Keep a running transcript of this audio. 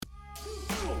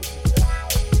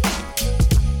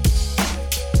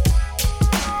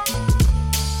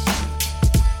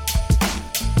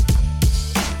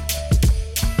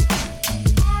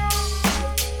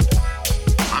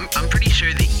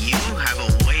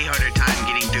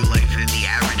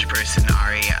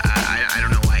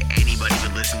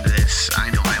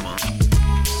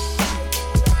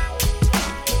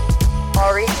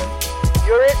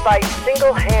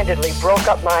allegedly broke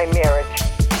up my marriage.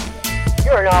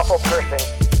 You're an awful person.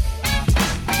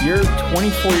 You're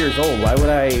 24 years old. Why would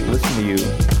I listen to you?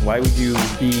 Why would you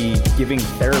be giving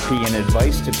therapy and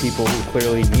advice to people who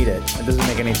clearly need it? It doesn't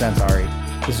make any sense, Ari.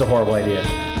 This is a horrible idea.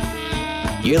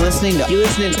 You're listening to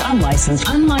Unlicensed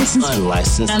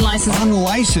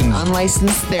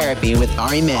Therapy with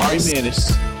Ari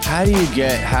Manis. How do you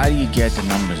get the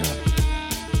numbers up?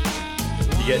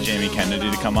 You get Jamie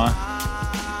Kennedy to come on.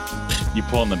 You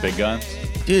pull in the big guns.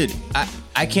 Dude,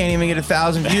 I can't even get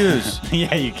 1,000 views.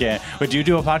 Yeah, you can. Would you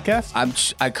do a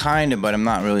podcast? I kind of, but I'm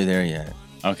not really there yet.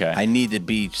 Okay. I need to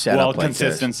be set up like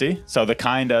consistency. This. So the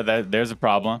kind of, there's a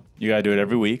problem. You got to do it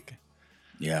every week.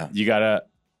 Yeah. You got to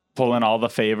pull in all the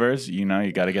favors. You know,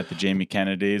 you got to get the Jamie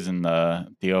Kennedys and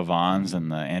the Theo Vons and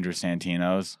the Andrew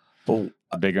Santinos. But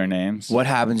the bigger names. What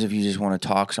happens if you just want to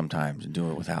talk sometimes and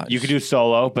do it without? You could do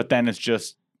solo, but then it's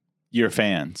just your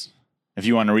fans. If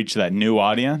you want to reach that new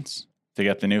audience to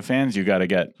get the new fans, you got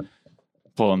to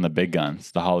pull in the big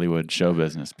guns, the Hollywood show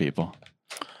business people.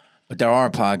 But there are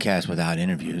podcasts without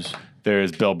interviews.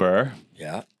 There's Bill Burr.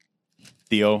 Yeah.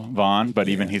 Theo Vaughn, but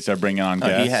even he started bringing on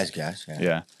guests. He has guests.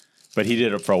 Yeah. But he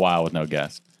did it for a while with no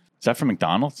guests. Is that from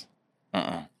McDonald's?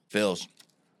 Phil's.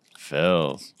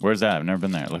 Where's that? I've never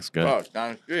been there. It looks good. Oh, it's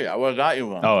down the street. I would have got you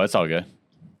one. Oh, it's all good.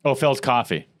 Oh, Phil's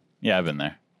Coffee. Yeah, I've been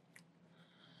there.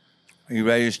 Are you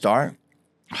ready to start?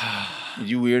 Did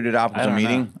you weird it out with a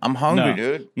meeting? Know. I'm hungry, No.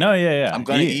 dude. No, yeah. I'm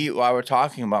going to eat while we're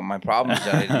talking about my problems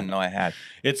that I didn't know I had.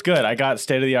 It's good. I got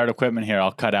state-of-the-art equipment here.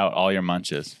 I'll cut out all your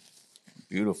munches.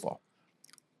 Beautiful.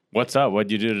 What's up?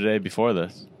 What'd you do today before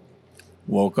this?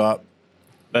 Woke up.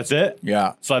 That's it?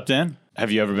 Yeah. Slept in? Have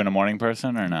you ever been a morning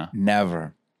person or no?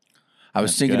 Never. I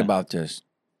was That's thinking good. about this.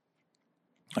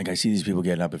 Like, I see these people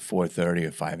getting up at 4:30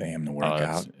 or 5 a.m. to work out.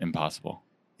 That's impossible.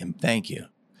 And thank you.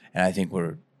 And I think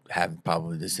we're having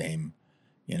probably the same,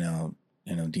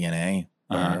 DNA.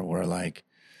 Uh-huh. Where like,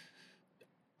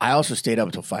 I also stayed up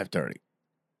until 5:30.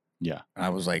 Yeah. I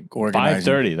was like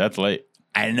organizing. 5:30. That's late.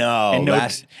 I know.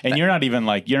 And you're not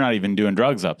even doing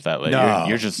drugs up that late. No.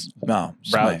 You're just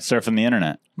just surfing the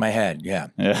internet. my head. Yeah.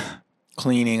 Yeah.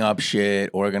 Cleaning up shit,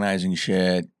 organizing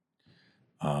shit.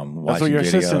 That's Watching what your videos.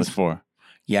 assistant's for.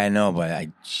 Yeah, I know, but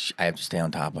I have to stay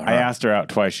on top of her. I asked her out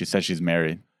twice. She said she's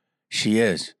married. She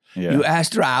is. Yeah. You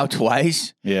asked her out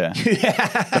twice? Yeah.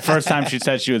 The first time she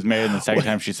said she was married, and the second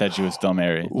time she said she was still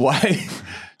married. Why?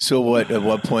 So at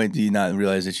what point do you not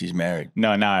realize that she's married?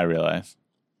 No, now I realize.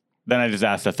 Then I just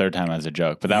asked the third time as a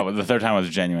joke, but the third time was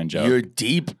a genuine joke. You're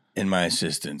deep in my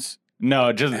assistance.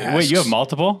 No, wait, you have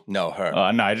multiple? No, her.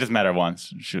 No, I just met her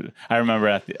once. I remember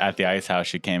at the ice house,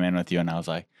 she came in with you, and I was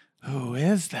like, who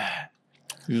is that?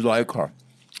 You like her.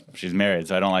 She's married,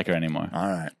 so I don't like her anymore. All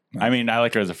right. I mean, I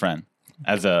like her as a friend,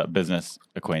 as a business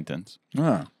acquaintance.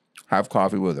 Yeah. Have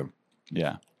coffee with her.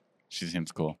 Yeah. She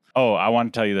seems cool. Oh, I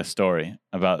want to tell you this story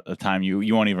about the time you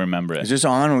won't even remember it. Is this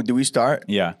on? Do we start?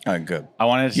 Yeah. All right, good. I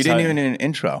wanted to You tell didn't even do an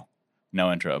intro.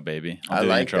 No intro, baby. I I'll do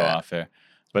like the intro that. off here.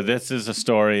 But this is a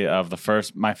story of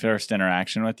my first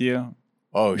interaction with you.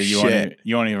 Oh, that shit.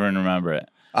 You won't even remember it.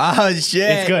 Oh, shit.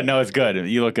 It's good. No, it's good.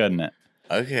 You look good in it.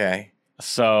 Okay.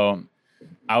 So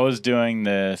I was doing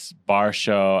this bar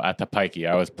show at the Pikey.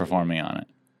 I was performing on it,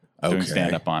 doing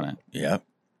stand-up on it. Yep.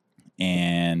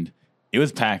 And it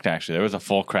was packed, actually. There was a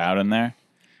full crowd in there,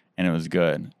 and it was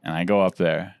good. And I go up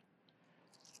there,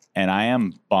 and I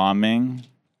am bombing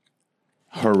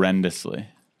horrendously.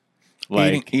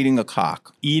 Like eating a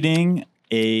cock. eating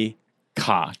a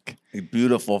cock. A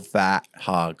beautiful fat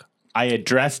hog. I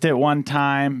addressed it one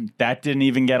time. That didn't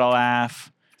even get a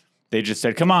laugh. They just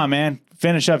said, "Come on, man,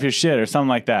 finish up your shit," or something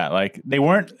like that. Like they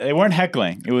weren't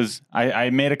heckling. It was I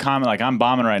made a comment like, "I'm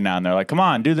bombing right now," and they're like, "Come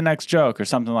on, do the next joke," or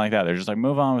something like that. They're just like,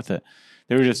 "Move on with it."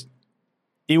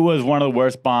 It was one of the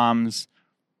worst bombs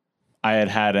I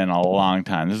had in a long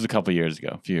time. This is a few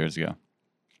years ago.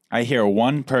 I hear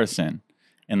one person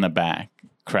in the back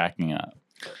cracking up.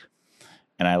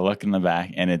 And I look in the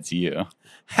back, and it's you.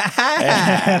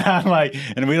 And I'm like,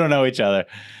 and we don't know each other.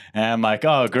 And I'm like,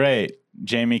 oh, great.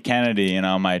 Jamie Kennedy,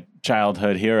 my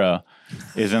childhood hero,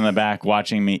 is in the back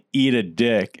watching me eat a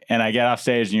dick. And I get off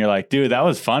stage, and you're like, dude, that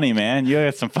was funny, man. You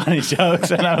had some funny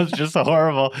jokes. And I was just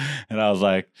horrible. And I was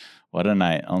like, what a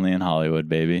night. Only in Hollywood,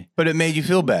 baby. But it made you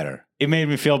feel better. It made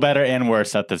me feel better and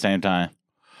worse at the same time.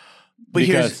 But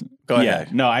go ahead.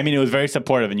 Yeah, no, I mean, it was very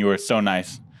supportive, and you were so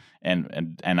nice.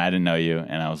 And I didn't know you,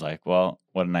 and I was like, well,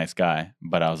 what a nice guy.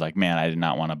 But I was like, man, I did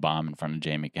not want to bomb in front of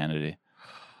Jamie Kennedy.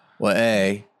 Well,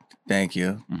 A, thank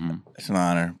you. Mm-hmm. It's an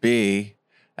honor. B,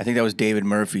 I think that was David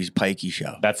Murphy's Pikey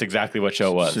show. That's exactly what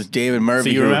show it was. So it's David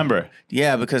Murphy. So you remember?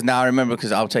 Yeah, because now I remember,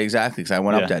 because I'll tell you exactly, because I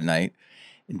went up that night.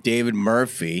 And David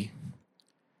Murphy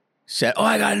said, "Oh,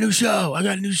 I got a new show. I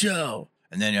got a new show."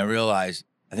 And then I realized,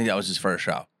 I think that was his first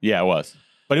show. Yeah, it was.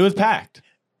 But it was packed.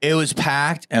 It was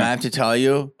packed, and I have to tell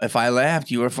you, if I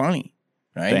laughed, you were funny,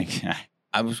 right? Thank you.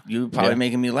 You were probably Yeah.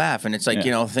 making me laugh, and it's like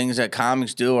things that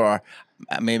comics do, or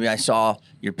maybe I saw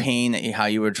your pain how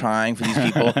you were trying for these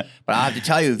people. But I have to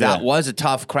tell you, that was a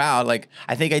tough crowd. Like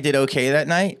I think I did okay that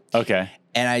night, Okay.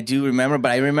 and I do remember,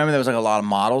 but I remember there was like a lot of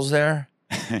models there,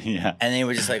 Yeah. and they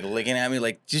were just like looking at me,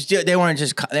 like they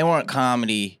weren't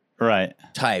comedy Right.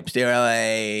 types. They were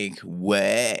like,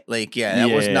 what? Like,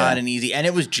 that was not an easy, and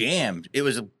it was jammed. It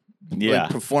was like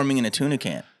performing in a tuna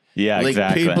can. Yeah, like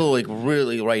exactly. people like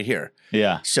really right here.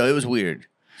 Yeah. So it was weird.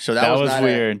 So that was not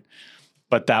weird.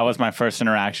 But that was my first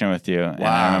interaction with you. And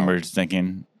I remember just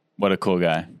thinking, what a cool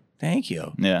guy. Thank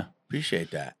you. Yeah.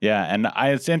 Appreciate that. Yeah. And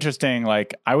it's interesting.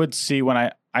 Like I would see when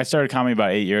I started comedy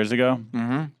about 8 years ago.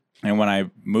 Mm-hmm. And when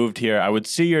I moved here, I would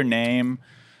see your name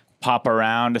pop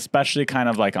around, especially kind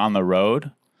of like on the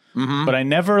road. Mm-hmm. But I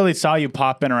never really saw you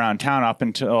pop in around town up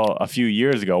until a few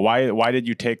years ago. Why did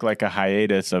you take like a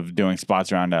hiatus of doing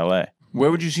spots around LA? Where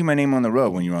would you see my name on the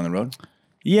road when you were on the road?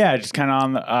 Yeah, just kind of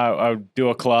on the, I would do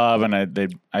a club and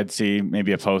I'd see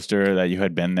maybe a poster that you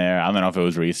had been there. I don't know if it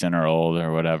was recent or old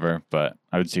or whatever, but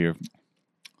I would see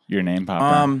your name pop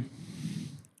up.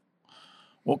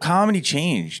 Well, comedy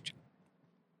changed.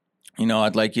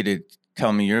 I'd like you to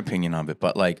tell me your opinion of it,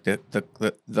 but like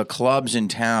the clubs in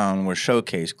town were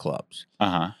showcase clubs.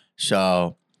 Uh-huh.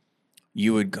 So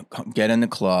you would get in the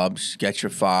clubs, get your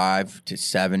 5 to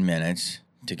 7 minutes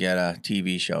to get a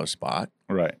TV show spot.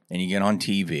 Right. And you get on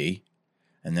TV.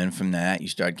 And then from that, you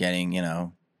start getting,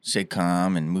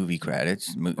 sitcom and movie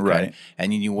credits. Right.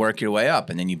 And then you work your way up.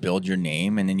 And then you build your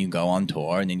name. And then you go on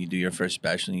tour. And then you do your first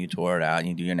special. And you tour it out. And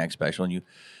you do your next special. And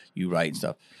you write and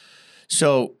stuff.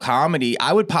 So comedy,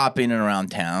 I would pop in and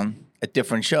around town at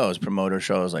different shows, promoter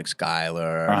shows like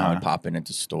Skylar. And I would pop in at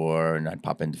the store. And I'd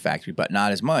pop into Factory. But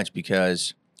not as much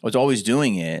because I was always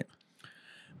doing it.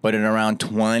 But in around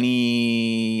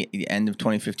the end of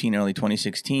 2015, early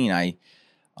 2016, I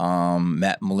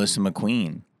met Melissa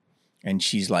McQueen. And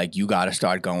she's like, you got to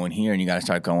start going here and you got to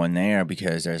start going there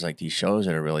because there's like these shows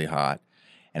that are really hot.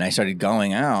 And I started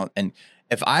going out. And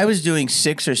if I was doing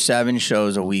 6 or 7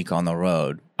 shows a week on the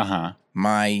road,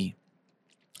 my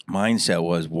mindset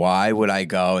was, why would I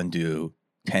go and do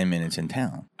 10 minutes in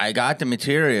town? I got the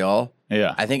material.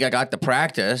 Yeah. I think I got the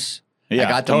practice. Yeah, I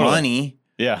got the totally. money.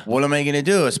 Yeah. What am I going to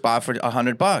do? A spot for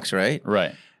 $100, right?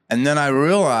 Right. And then I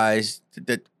realized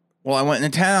that, I went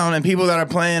into town and people that are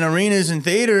playing arenas and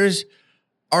theaters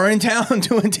are in town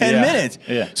doing 10 minutes.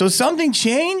 Yeah. So something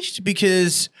changed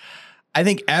because I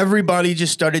think everybody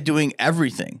just started doing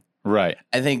everything. Right.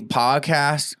 I think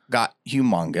podcasts got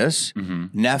humongous.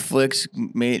 Mm-hmm. Netflix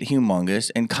made it humongous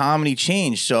and comedy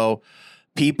changed. So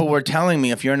people were telling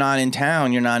me, if you're not in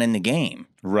town, you're not in the game.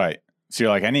 Right. So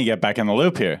you're like, I need to get back in the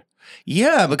loop here.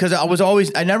 Yeah, because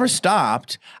I never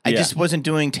stopped. I just wasn't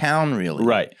doing town really.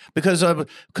 Right. But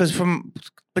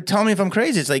tell me if I'm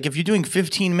crazy. It's like if you're doing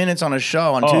 15 minutes on a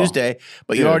show on Tuesday,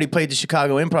 but you already played the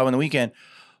Chicago Improv on the weekend,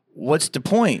 what's the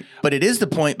point? But it is the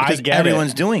point because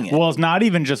everyone's doing it. Well, it's not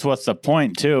even just what's the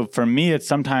point too. For me, it's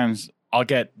sometimes I'll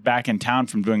get back in town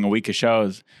from doing a week of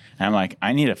shows and I'm like,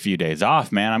 I need a few days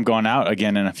off, man. I'm going out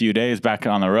again in a few days back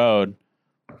on the road.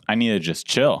 I need to just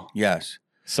chill. Yes.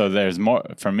 So there's more,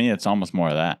 for me, it's almost more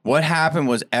of that. What happened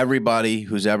was everybody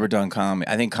who's ever done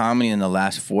comedy, I think comedy in the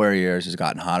last 4 years has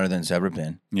gotten hotter than it's ever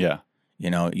been. Yeah.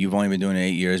 You've only been doing it 8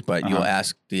 years, but you'll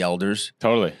ask the elders.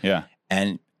 Totally. Yeah.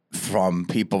 And from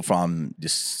people from the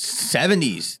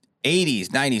 70s, 80s,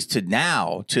 90s to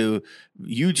now to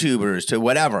YouTubers to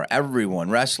whatever, everyone,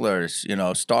 wrestlers,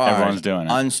 stars, Everyone's doing it.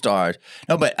 unstars.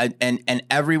 No, but and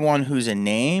everyone who's a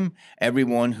name,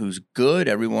 everyone who's good,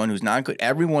 everyone who's not good,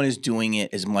 everyone is doing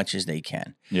it as much as they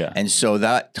can. Yeah. And so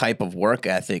that type of work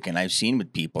ethic, and I've seen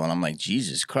with people, and I'm like,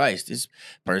 Jesus Christ, this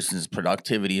person's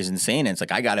productivity is insane. And it's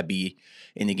like, I got to be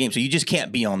in the game. So you just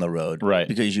can't be on the road. Right.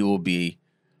 Because you will be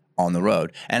on the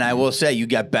road. And I will say, you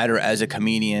get better as a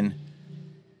comedian.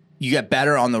 You get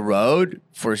better on the road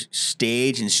for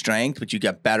stage and strength, but you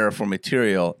get better for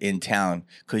material in town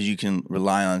because you can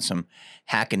rely on some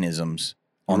hackinisms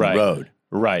on the road.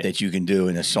 Right. That you can do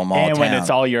in a small and town. when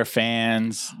it's all your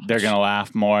fans, they're going to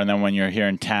laugh more. And then when you're here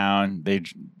in town, they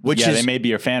may be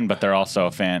your fan, but they're also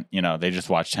a fan. They just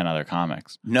watch 10 other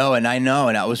comics. No, and I know.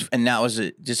 And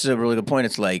this is a really good point.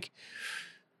 It's like,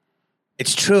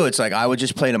 it's true. It's like I would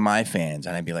just play to my fans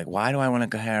and I'd be like, why do I want to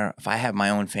go here? If I have my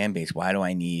own fan base, why do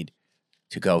I need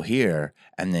to go here?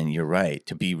 And then you're right.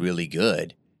 To be really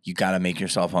good, you got to make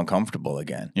yourself uncomfortable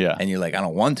again. Yeah. And you're like, I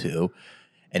don't want to.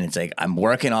 And it's like, I'm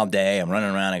working all day. I'm running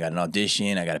around. I got an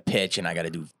audition. I got a pitch, and I got to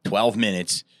do 12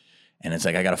 minutes. And it's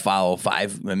like, I got to follow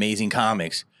 5 amazing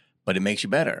comics, but it makes you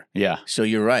better. Yeah. So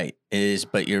you're right.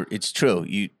 It's true.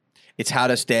 It's how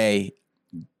to stay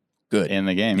good In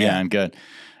the game. Yeah. Yeah, and good.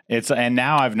 And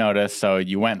now I've noticed, so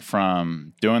you went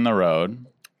from doing the road.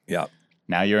 Yeah.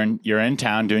 Now you're in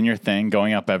town doing your thing,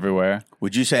 going up everywhere.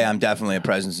 Would you say I'm definitely a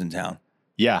presence in town?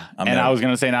 Yeah. I'm and there. I was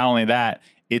going to say not only that,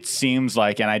 it seems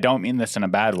like, and I don't mean this in a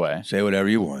bad way, Say whatever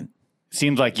you want.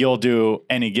 seems like you'll do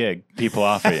any gig people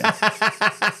offer you.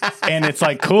 And it's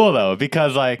like cool though,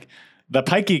 because like the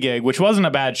Pikey gig, which wasn't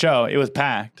a bad show, it was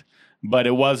packed, but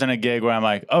it wasn't a gig where I'm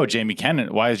like, oh, Jamie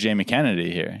Kennedy, why is Jamie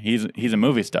Kennedy here? He's a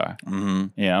movie star,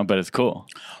 but it's cool.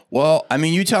 Well, I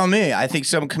mean, you tell me. I think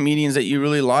some comedians that you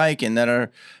really like and that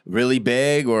are really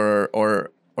big or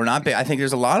not big, I think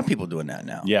there's a lot of people doing that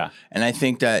now. Yeah. And I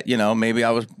think that, maybe I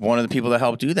was one of the people that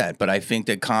helped do that. But I think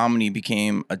that comedy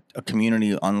became a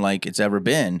community unlike it's ever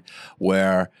been,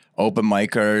 where open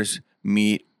micers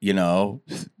meet,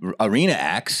 arena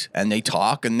acts, and they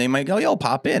talk, and they might go, yo,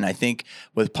 pop in. I think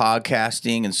with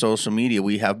podcasting and social media,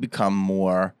 we have become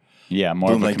more... Yeah,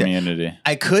 more of a like that. community.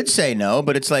 I could say no,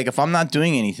 but it's like, if I'm not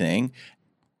doing anything,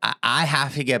 I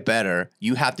have to get better.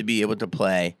 You have to be able to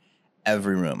play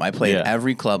every room. I played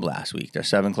every club last week. There's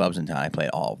 7 clubs in town. I played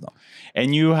all of them.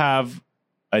 And you have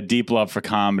a deep love for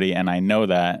comedy, and I know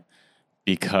that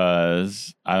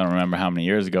because I don't remember how many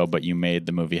years ago, but you made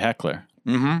the movie Heckler,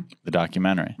 the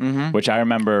documentary, which I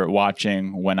remember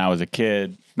watching when I was a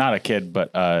kid. Not a kid,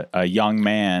 but a young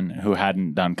man who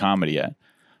hadn't done comedy yet.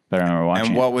 But I remember watching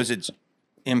And what was its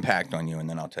impact on you? And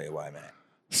then I'll tell you why, man.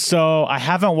 So I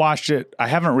haven't watched it. I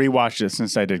haven't rewatched it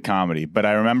since I did comedy, but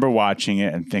I remember watching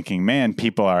it and thinking, man,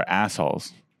 people are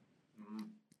assholes.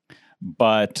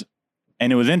 And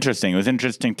it was interesting. It was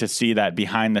interesting to see that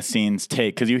behind the scenes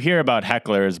take, because you hear about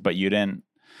hecklers, but you didn't,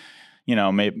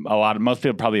 maybe most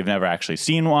people probably have never actually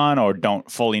seen one or don't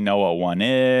fully know what one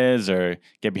is or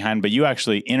get behind, but you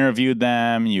actually interviewed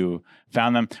them. You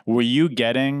found them. Were you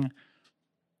getting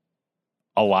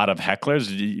a lot of hecklers?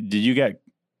 Did you get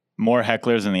more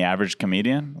hecklers than the average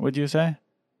comedian, would you say?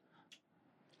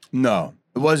 No,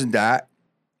 it wasn't that.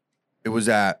 It was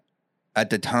that at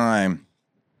the time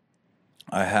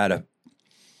I had a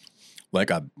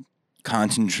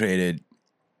concentrated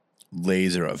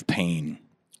laser of pain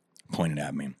pointed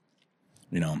at me.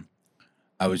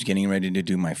 I was getting ready to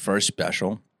do my first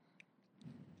special.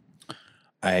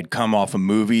 I had come off a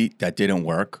movie that didn't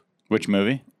work. Which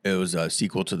movie? It was a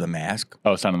sequel to The Mask.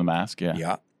 Oh, Son of the Mask, yeah.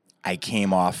 Yeah. I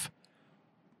came off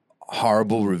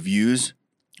horrible reviews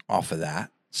off of that.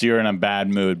 So you're in a bad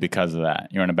mood because of that.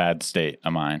 You're in a bad state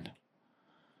of mind.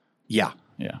 Yeah.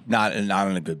 Yeah. Not in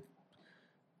a good...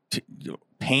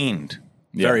 pained.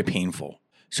 Very painful.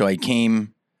 So I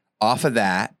came off of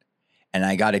that, and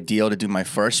I got a deal to do my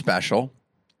first special.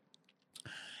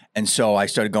 And so I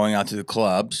started going out to the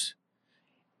clubs,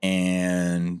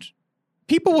 and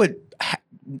people would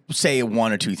say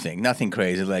 1 or 2 things, nothing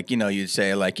crazy. Like, you'd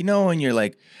say, like, when you're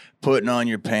like putting on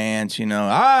your pants,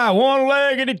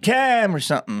 one-legged cam or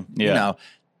something. Yeah.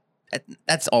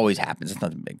 That's always happens. It's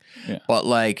nothing big. Yeah. But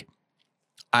like,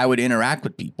 I would interact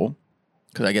with people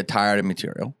because I get tired of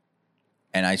material.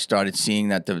 And I started seeing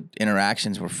that the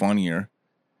interactions were funnier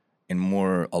and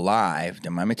more alive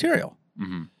than my material.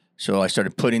 Mm-hmm. So I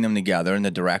started putting them together, and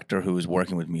the director who was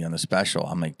working with me on the special,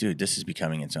 I'm like, dude, this is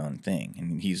becoming its own thing.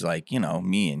 And he's like,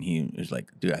 me, and he was like,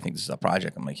 dude, I think this is a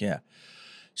project. I'm like, yeah.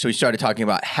 So we started talking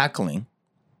about heckling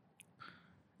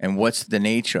and what's the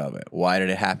nature of it. Why did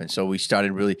it happen? So we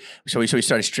started we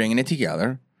started stringing it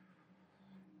together.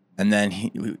 And then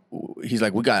he's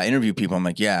like, we got to interview people. I'm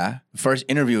like, yeah. The first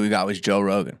interview we got was Joe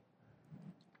Rogan.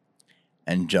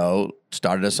 And Joe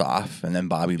started us off, and then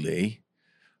Bobby Lee.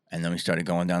 And then we started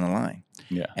going down the line.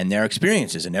 Yeah. And their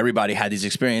experiences. And everybody had these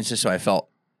experiences, so I felt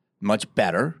much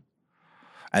better.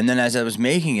 And then as I was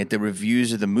making it, the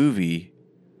reviews of the movie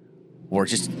were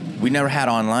just... We never had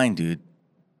online, dude.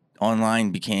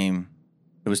 Online became...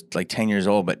 It was like 10 years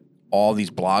old, but all these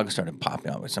blogs started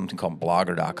popping up with something called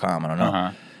blogger.com. I don't know.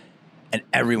 Uh-huh. And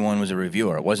everyone was a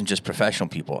reviewer. It wasn't just professional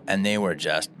people. And they were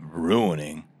just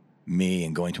ruining me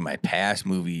and going to my past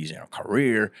movies and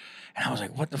career. And I was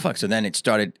like, what the fuck? So then it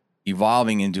started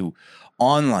evolving into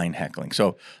online heckling.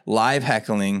 So live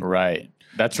heckling. Right.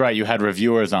 That's right. You had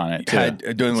reviewers on it,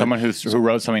 too. Someone who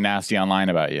wrote something nasty online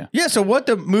about you. Yeah, so what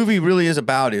the movie really is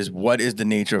about is what is the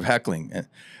nature of heckling.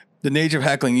 The nature of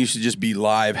heckling used to just be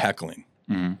live heckling.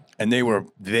 Mm-hmm. And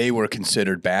they were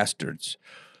considered bastards.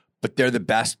 But they're the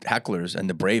best hecklers and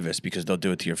the bravest because they'll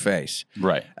do it to your face.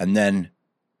 Right. And then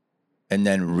And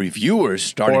then reviewers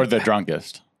started. Or the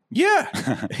drunkest. Yeah.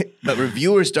 But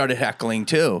reviewers started heckling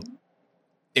too.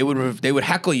 They would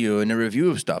heckle you in the review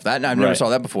of stuff. That I've never Right. saw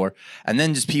that before. And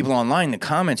then just people online, the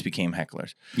comments became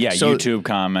hecklers. Yeah, So- YouTube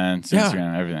comments, Yeah.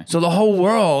 Instagram, everything. So the whole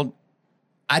world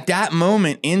at that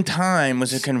moment in time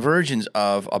was a convergence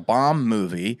of a bomb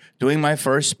movie, doing my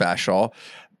first special,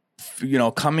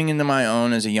 coming into my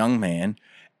own as a young man.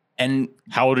 And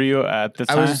How old are you at this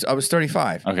time? I was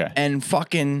 35. Okay. And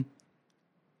fucking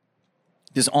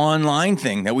this online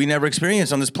thing that we never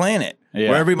experienced on this planet, Yeah.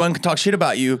 where everyone can talk shit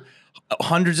about you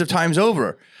hundreds of times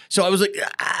over. So I was like,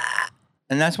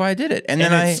 and that's why I did it. And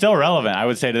And then it's still relevant, I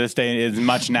would say, to this day as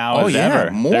much now Oh, as yeah,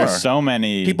 ever. more. There's so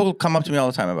many people come up to me all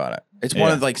the time about it. It's one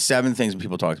Yeah. of like 7 things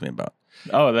people talk to me about.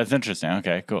 Oh, that's interesting.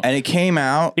 Okay, cool. And it came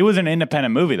out It was an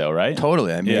independent movie, though, right?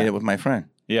 totally. I made Yeah. it with my friend.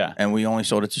 Yeah. And we only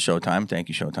sold it to Showtime. Thank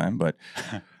you, Showtime. But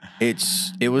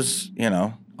it was,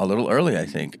 a little early, I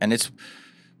think. And it's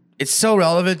so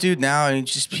relevant, dude, now. I mean,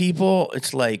 just people,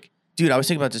 it's like, dude, I was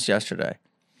thinking about this yesterday.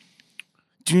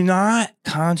 Do not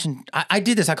concentrate. I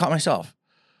did this. I caught myself.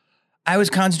 I was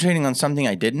concentrating on something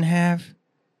I didn't have.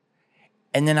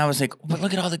 And then I was like, but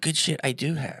look at all the good shit I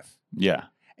do have. Yeah.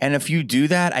 And if you do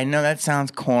that, I know that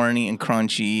sounds corny and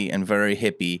crunchy and very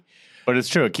hippie. But it's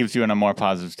true. It keeps you in a more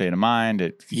positive state of mind.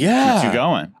 It keeps Yeah. you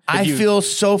going. I feel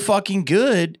so fucking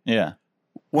good Yeah.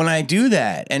 when I do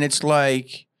that. And it's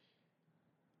like,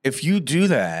 if you do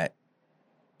that,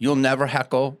 you'll never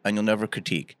heckle and you'll never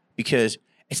critique because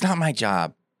it's not my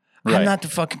job. Right. I'm not the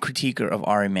fucking critiquer of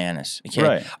Ari Manis. Okay?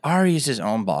 Right. Ari is his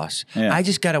own boss. Yeah. I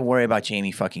just got to worry about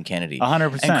Jamie fucking Kennedy.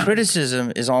 100%. And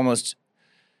criticism is almost,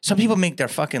 some people make their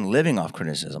fucking living off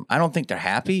criticism. I don't think they're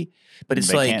happy, but it's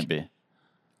They like, can't be.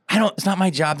 it's not my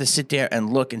job to sit there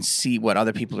and look and see what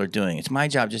other people are doing. It's my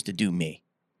job just to do me.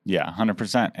 Yeah,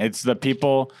 100%. It's the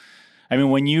people. I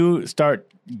mean, when you start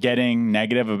getting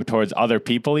negative towards other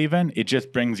people, even, it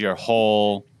just brings your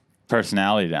whole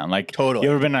personality down. Like, Totally.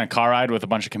 You ever been on a car ride with a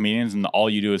bunch of comedians and all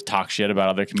you do is talk shit about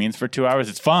other comedians for 2 hours?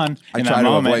 It's fun. I in try that to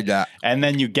moment. avoid that. And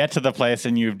then you get to the place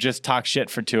and you've just talked shit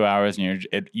for 2 hours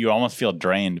and you almost feel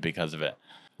drained because of it.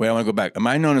 Wait, I want to go back. Am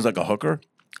I known as like a hooker?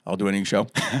 I'll do any show.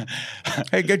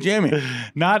 Hey, get Jamie.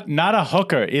 Not a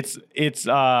hooker. It's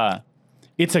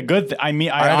a good thing. I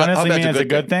mean, I I'll honestly bet mean it's it's a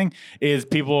good thing. Is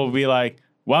people will be like,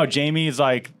 wow, Jamie's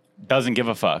like doesn't give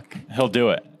a fuck. He'll do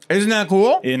it Isn't that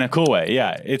cool? in a cool way.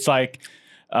 Yeah, it's like,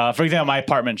 for example, my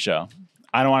apartment show.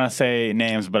 I don't want to say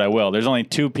names, but I will. There's only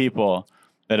 2 people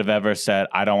that have ever said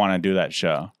I don't want to do that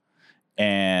show,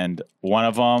 and one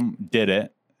of them did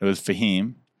it. It was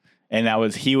Fahim,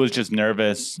 and he was just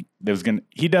nervous. He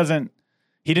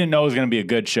didn't know it was gonna be a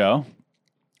good show.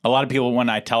 A lot of people, when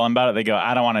I tell them about it, they go,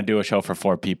 I don't want to do a show for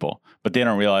 4 people. But they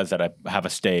don't realize that I have a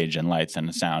stage and lights and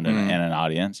a sound and an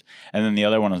audience. And then the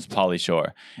other one was Pauly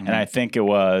Shore. And I think with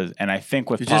You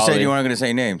Pauly. just said you weren't going to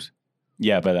say names.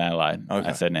 Yeah, but then I lied. Okay.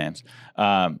 I said names.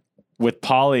 With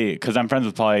Pauly, because I'm friends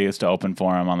with Pauly, I used to open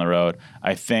for him on the road.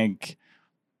 I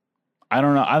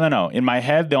don't know. In my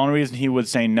head, the only reason he would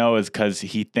say no is because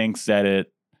he thinks that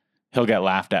he'll get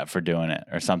laughed at for doing it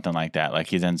or something like that. Like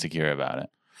he's insecure about it.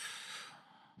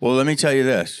 Well, let me tell you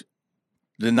this.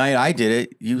 The night I did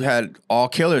it, you had all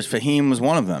killers. Fahim was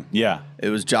one of them. Yeah. It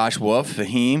was Josh Wolf,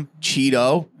 Fahim,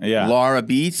 Cheeto, Yeah. Laura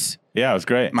Beats, Yeah, it was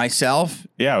great. myself,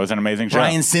 Yeah, it was an amazing show.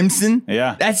 Brian Simpson.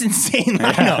 Yeah. That's insane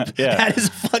lineup. yeah. That is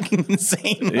fucking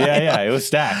insane lineup. Yeah, it was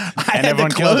stacked. I and had everyone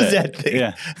to killed close it. that thing.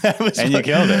 Yeah. That was And you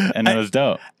fucking- killed it. And it was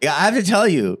dope. Yeah, I have to tell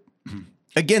you,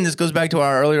 again, this goes back to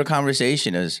our earlier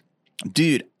conversation is,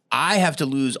 dude, I have to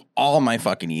lose all my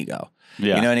fucking ego.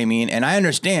 Yeah. You know what I mean? And I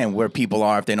understand where people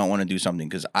are if they don't want to do something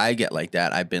because I get like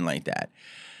that. I've been like that.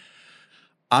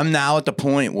 I'm now at the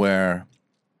point where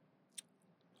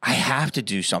I have to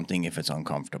do something if it's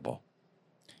uncomfortable.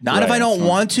 Not if Right, I don't so-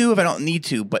 want to, if I don't need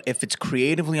to, but if it's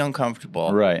creatively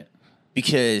uncomfortable. Right.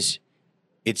 Because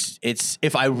it's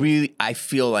if I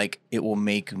feel like it will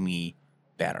make me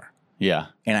better. Yeah.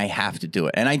 And I have to do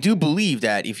it. And I do believe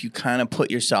that if you kind of put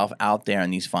yourself out there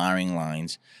in these firing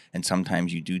lines, and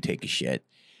sometimes you do take a shit,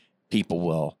 people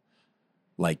will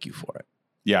like you for it.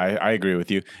 Yeah, I agree with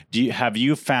you. Have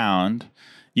you found,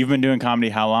 you've been doing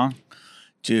comedy how long?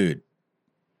 Dude,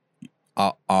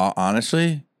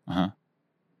 honestly, Uh-huh.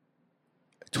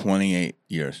 28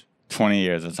 years. 20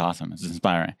 years. That's awesome. It's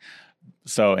inspiring.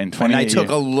 So in 20 And I years. took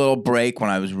a little break when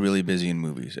I was really busy in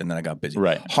movies, and then I got busy.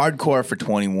 Right. Hardcore for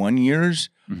 21 years,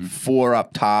 Mm-hmm. 4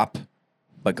 up top,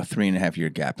 like a 3.5 year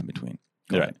gap in between.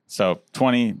 Go Right. ahead. So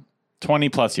 20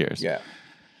 plus years. Yeah.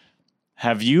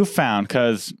 Have you found,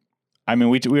 because, I mean,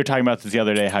 we were talking about this the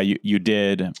other day, how you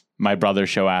did my brother's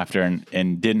show after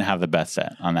and didn't have the best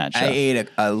set on that show. I ate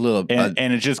a little.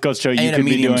 And it just goes to show I you ate a could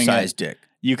be doing medium-sized it. dick.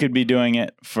 You could be doing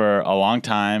it for a long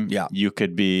time. Yeah. You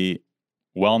could be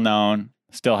well known,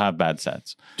 still have bad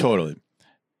sets. Totally.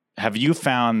 Have you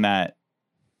found that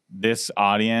this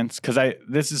audience, because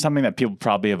this is something that people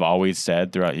probably have always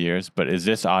said throughout years, but is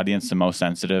this audience the most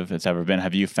sensitive it's ever been?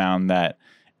 Have you found that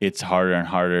it's harder and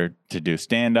harder to do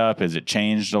stand-up? Is it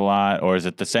changed a lot, or is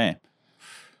it the same?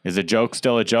 Is a joke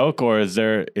still a joke, or is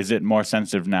it more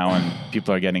sensitive now and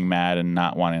people are getting mad and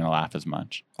not wanting to laugh as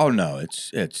much? Oh no,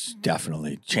 it's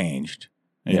definitely changed.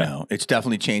 You Yeah. know, it's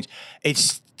definitely changed.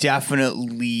 It's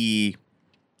definitely.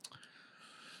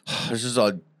 This is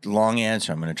a long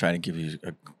answer. I'm going to try to give you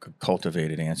a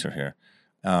cultivated answer here.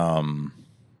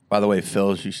 By the way,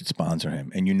 Phil's, you should sponsor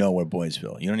him, and you know we're boys,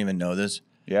 Phil. You don't even know this.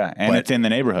 Yeah, and But it's in the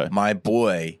neighborhood. My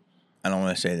boy, I don't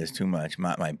want to say this too much.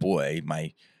 My boy,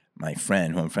 my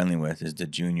friend who I'm friendly with is the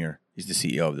junior. He's the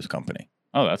CEO of this company.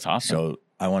 Oh, that's awesome. So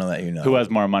I want to let you know. Who has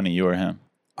more money, you or him?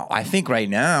 I think right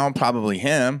now, probably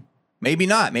him. Maybe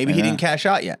not. Maybe he Yeah. didn't cash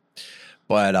out yet.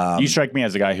 But You strike me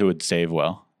as a guy who would save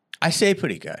well. I say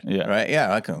pretty good. Yeah. Right?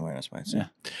 Yeah, I can wear this myself.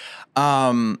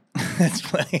 Yeah. That's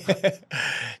funny.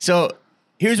 So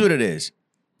here's what it is.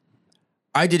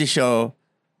 I did a show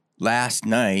last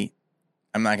night.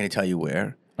 I'm not going to tell you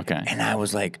where. Okay. And I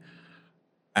was like,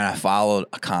 and I followed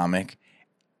a comic,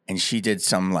 and she did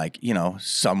some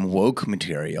some woke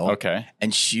material. Okay.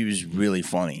 And she was really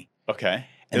funny. Okay.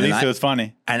 And At then least I- it was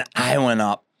funny. And I went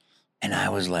up, and I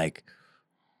was like,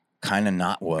 kind of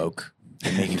not woke,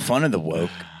 and making fun of the woke.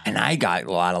 And I got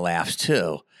a lot of laughs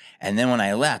too. And then when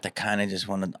I left, I kind of just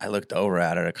I looked over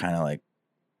at her, kind of like,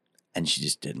 and she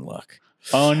just didn't look.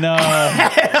 Oh no.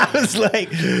 I was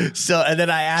like, so, and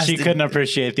then I asked She couldn't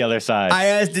appreciate the other side. I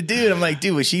asked the dude, I'm like,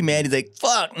 dude, was she mad? He's like,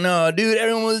 fuck no, dude,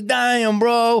 everyone was dying,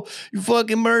 bro. You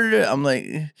fucking murdered it. I'm like,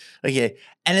 okay.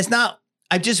 And it's not,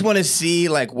 I just want to see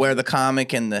like where the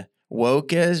comic and the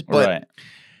woke is. But right.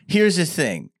 here's the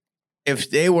thing.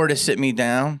 If they were to sit me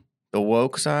down, the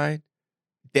woke side,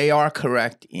 they are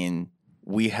correct in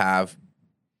we have,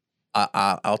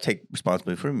 I'll take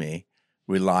responsibility for me,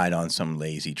 relied on some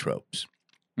lazy tropes.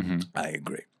 Mhm. I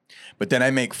agree. But then I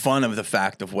make fun of the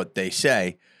fact of what they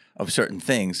say of certain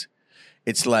things.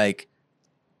 It's like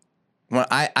when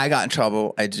I got in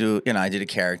trouble, I did a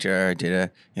character, I did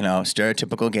a,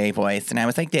 stereotypical gay voice, and I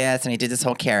was like this, and I did this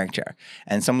whole character.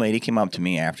 And some lady came up to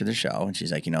me after the show, and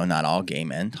she's like, not all gay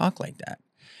men talk like that.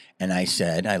 And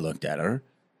I looked at her,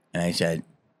 and I said,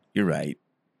 you're right,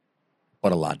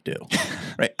 but a lot do.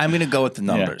 Right? I'm going to go with the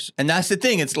numbers. And that's the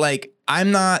thing. It's like,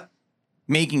 I'm not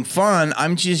making fun.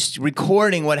 I'm just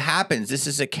recording what happens. This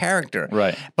is a character.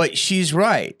 Right. But she's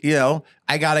right.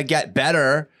 I got to get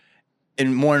better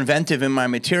and more inventive in my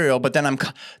material. But then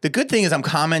the good thing is I'm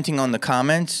commenting on the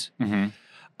comments.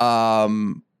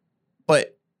 Mm-hmm.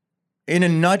 But in a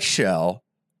nutshell,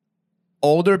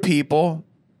 older people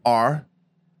are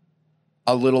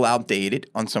a little outdated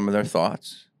on some of their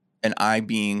thoughts, and I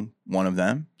being one of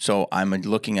them. So I'm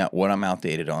looking at what I'm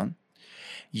outdated on.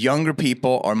 Younger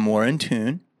people are more in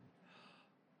tune,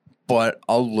 but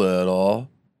a little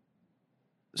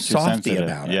softy Sensitive.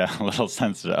 about it. Yeah, a little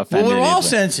sensitive. Well, Offended we're all easily.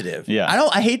 sensitive. Yeah.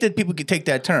 I hate that people could take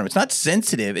that term. It's not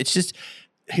sensitive. It's just,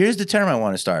 here's the term I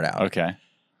want to start out. Okay.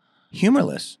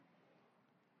 Humorless.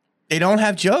 They don't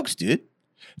have jokes, dude.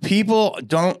 People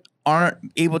aren't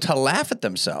able to laugh at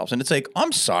themselves. And it's like,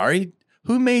 I'm sorry,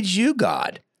 who made you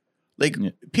God? Like,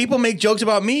 people make jokes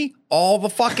about me all the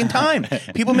fucking time.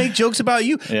 People make jokes about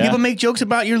you. Yeah. People make jokes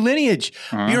about your lineage,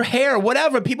 your hair,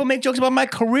 whatever. People make jokes about my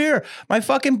career, my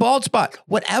fucking bald spot,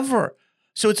 whatever.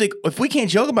 So it's like, if we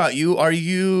can't joke about you, are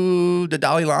you the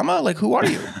Dalai Lama? Like, who are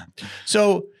you?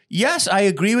 So, yes, I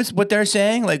agree with what they're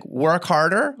saying. Like, work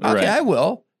harder. Okay, Right. I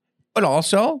will. But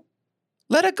also,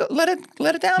 let it go, let it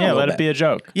down a Yeah, little let bit. it be a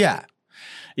joke. Yeah.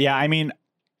 Yeah, I mean,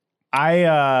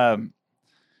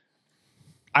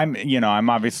 I'm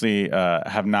obviously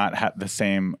have not had the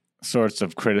same sorts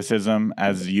of criticism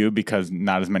as you because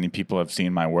not as many people have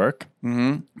seen my work.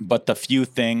 Mm-hmm. But the few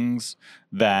things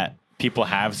that people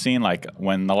have seen, like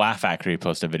when the Laugh Factory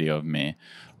posts a video of me,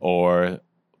 or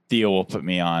Theo will put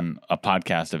me on a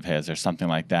podcast of his or something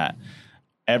like that,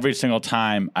 every single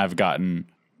time I've gotten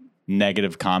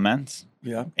negative comments.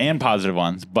 Yeah. And positive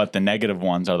ones, but the negative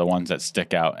ones are the ones that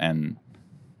stick out and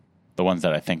the ones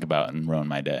that I think about and ruin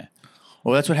my day.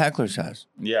 Well, that's what Heckler says.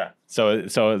 Yeah. So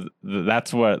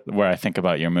that's where I think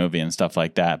about your movie and stuff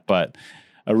like that. But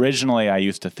originally I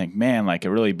used to think, man, like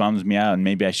it really bums me out and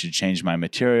maybe I should change my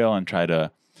material and try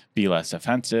to be less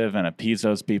offensive and appease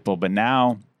those people. But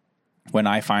now when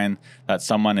I find that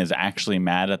someone is actually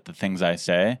mad at the things I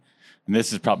say, and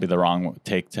this is probably the wrong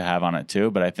take to have on it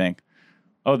too, but I think,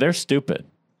 oh, they're stupid.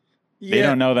 They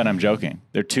don't know that I'm joking.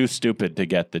 They're too stupid to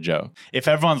get the joke. If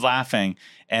everyone's laughing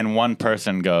and one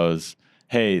person goes,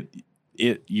 hey,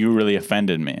 you really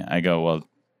offended me, I go, well,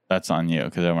 that's on you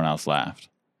because everyone else laughed.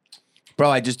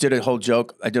 Bro, I just did a whole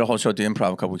joke. I did a whole show at the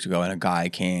Improv a couple weeks ago, and a guy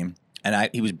came, and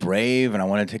he was brave, and I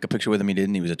wanted to take a picture with him. He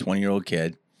didn't. He was a 20-year-old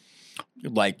kid,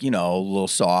 like, a little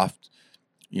soft,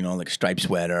 like a striped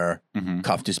sweater,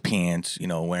 cuffed his pants,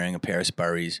 wearing a pair of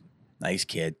Sperry's. Nice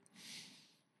kid.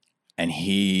 And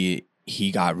he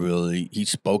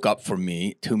spoke up to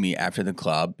me after the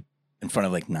club in front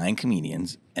of like 9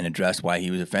 comedians and addressed why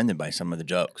he was offended by some of the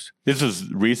jokes. This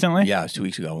was recently? Yeah, it was 2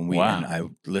 weeks ago. And I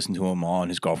listened to them all, and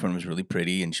his girlfriend was really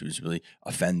pretty, and she was really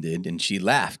offended, and she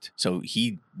laughed. So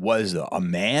he was a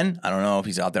man. I don't know if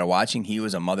he's out there watching. He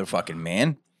was a motherfucking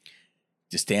man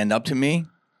to stand up to me.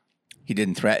 He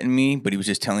didn't threaten me, but he was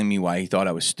just telling me why he thought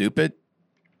I was stupid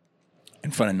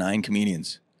in front of 9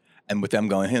 comedians. And with them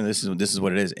going, hey, this is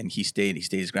what it is. And he stayed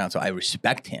his ground. So I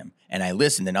respect him. And I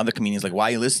listened. And other comedians like, why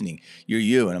are you listening? You're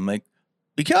you. And I'm like,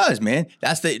 because, man,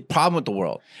 that's the problem with the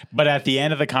world. But at the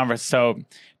end of the conversation, so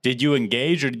did you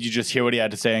engage, or did you just hear what he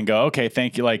had to say and go, okay,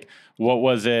 thank you? Like, what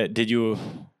was it? Did you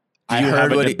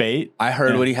have a debate? I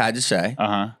heard what he had to say.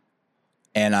 Uh-huh.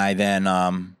 And I then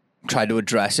tried to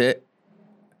address it.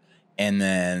 And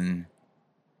then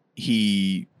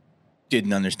he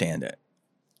didn't understand it.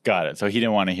 Got it. So he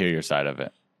didn't want to hear your side of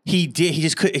it. He did.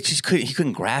 He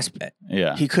couldn't grasp it.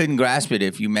 Yeah. He couldn't grasp it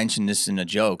if you mention this in a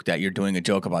joke, that you're doing a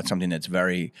joke about something that's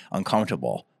very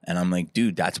uncomfortable. And I'm like,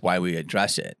 dude, that's why we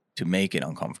address it, to make it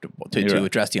uncomfortable, to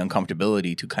address the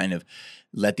uncomfortability, to kind of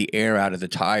let the air out of the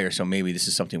tire. So maybe this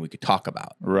is something we could talk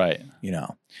about. Right.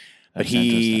 But That's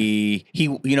he,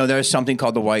 there's something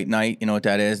called the White Knight. You know what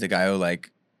that is? The guy who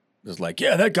was like,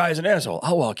 yeah, that guy's an asshole.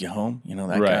 I'll walk you home.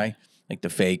 That guy, like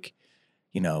the fake,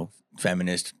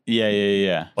 feminist.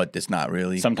 Yeah. But it's not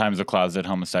really. Sometimes a closet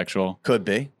homosexual. Could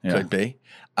be.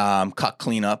 Cut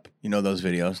clean up. Those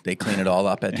videos. They clean it all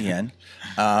up at the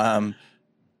end.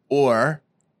 Or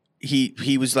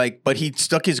he was like, but he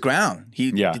stuck his ground.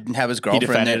 He didn't have his girlfriend. He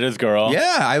defended his girl.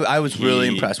 Yeah, I was really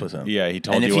impressed with him. Yeah, he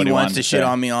told you what he wants. And if he wants to shit say.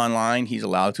 on me online, he's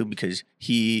allowed to, because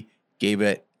he gave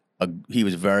it he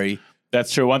was very...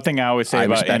 That's true. One thing I always say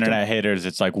about internet haters,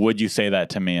 it's like, would you say that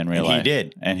to me in real life? He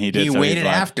did. And he did. He waited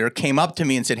after, came up to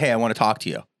me and said, hey, I want to talk to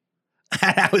you.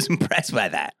 And I was impressed by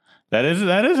that. That is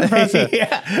impressive.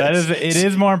 It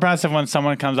is more impressive when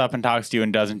someone comes up and talks to you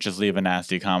and doesn't just leave a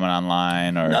nasty comment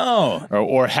online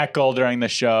or heckle during the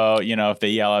show. If they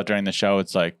yell out during the show,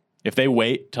 it's like, if they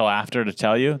wait till after to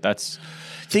tell you,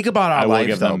 think about our life, I will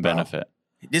give them a benefit.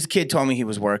 This kid told me he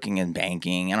was working in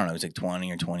banking. I don't know, he was like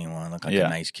 20 or 21, looked like a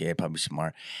nice kid, probably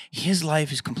smart. His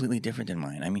life is completely different than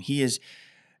mine. I mean, he is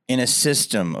in a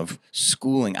system of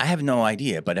schooling. I have no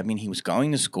idea, but I mean, he was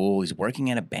going to school. He's working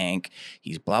at a bank.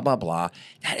 He's blah, blah, blah.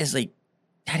 That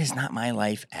is not my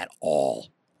life at all.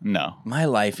 No. My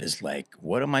life is like,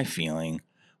 what am I feeling?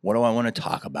 What do I want to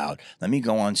talk about? Let me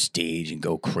go on stage and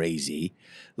go crazy.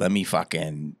 Let me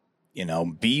fucking...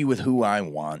 be with who I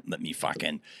want. Let me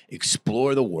fucking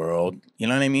explore the world. You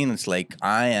know what I mean? It's like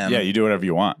I am. Yeah, you do whatever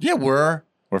you want. Yeah, we're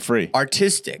free.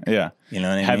 Artistic. Yeah. You know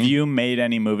what I mean? Have you made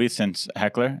any movies since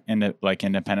Heckler, like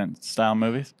independent style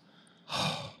movies?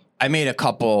 I made a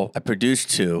couple. I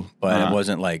produced 2, but it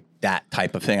wasn't like that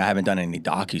type of thing. I haven't done any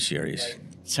docuseries.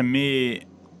 To me,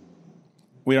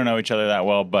 we don't know each other that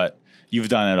well, but you've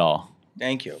done it all.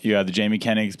 Thank you. You had the Jamie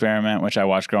Kennedy Experiment, which I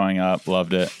watched growing up,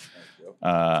 loved it.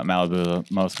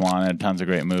 Malibu Most Wanted, tons of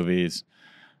great movies.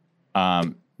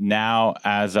 Now,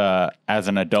 as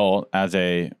an adult, as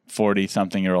a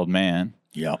 40-something-year-old man,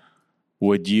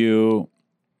 would you,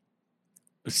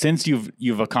 since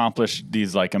you've accomplished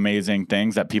these like amazing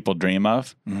things that people dream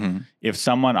of, if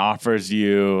someone offers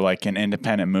you like an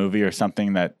independent movie or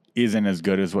something that isn't as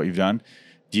good as what you've done,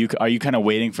 are you kind of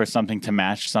waiting for something to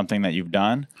match something that you've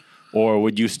done, or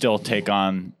would you still take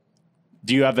on?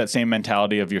 Do you have that same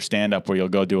mentality of your stand-up where you'll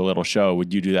go do a little show?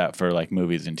 Would you do that for like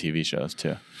movies and TV shows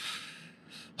too?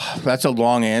 That's a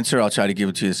long answer. I'll try to give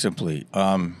it to you simply.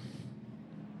 Man,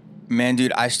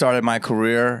 dude, I started my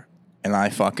career and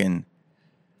I'll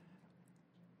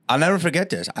never forget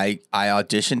this. I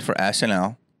auditioned for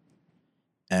SNL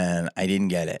and I didn't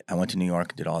get it. I went to New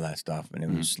York and did all that stuff. And it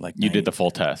was like... You did the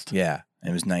full test. Yeah. And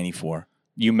it was 94.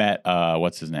 You met,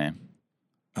 what's his name?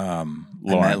 I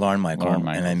met Lorne Michaels,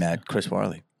 and I met Chris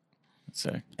Farley. That's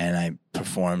sick. And I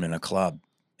performed in a club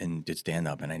and did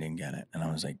stand-up, and I didn't get it. And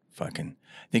I was like, fucking...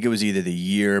 I think it was either the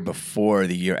year before or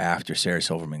the year after Sarah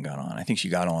Silverman got on. I think she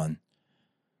got on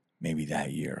maybe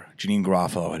that year. Janine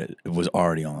Garofalo it was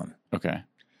already on. Okay.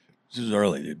 This was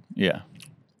early, dude. Yeah.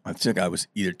 I think I was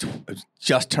I was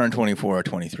just turned 24 or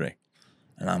 23.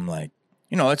 And I'm like,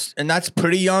 and that's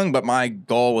pretty young, but my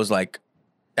goal was like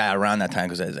around that time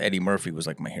because Eddie Murphy was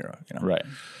like my hero, Right.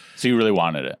 So you really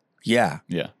wanted it. Yeah.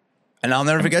 Yeah. And I'll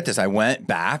never forget this. I went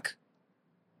back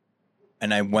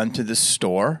and I went to the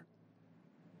store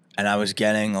and I was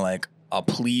getting like a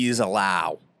please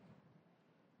allow.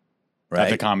 Right?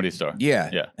 At the Comedy Store. Yeah.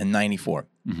 Yeah. In 94.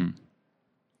 Mm-hmm.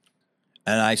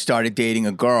 And I started dating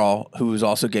a girl who was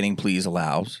also getting please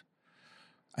allows.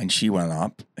 And she went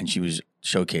up and she was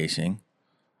showcasing.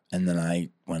 And then I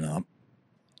went up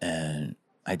and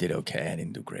I did okay. I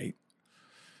didn't do great.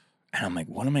 And I'm like,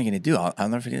 what am I going to do? I'll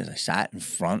never forget this. I sat in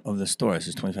front of the store. This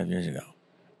is 25 years ago.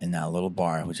 In that little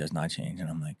bar, which has not changed. And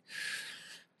I'm like,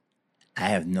 I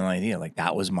have no idea. Like,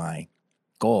 that was my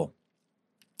goal.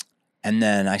 And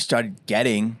then I started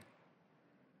getting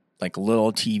like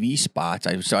little TV spots.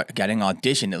 I started getting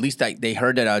audition. At least they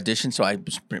heard that audition, so I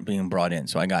was being brought in.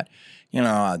 So I got,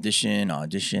 audition,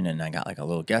 and I got like a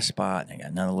little guest spot, and I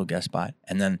got another little guest spot.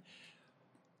 And then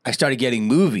I started getting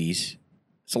movies.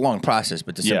 It's a long process,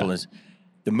 but the simple is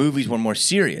the movies were more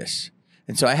serious.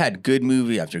 And so I had good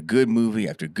movie after good movie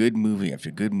after good movie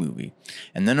after good movie.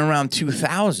 And then around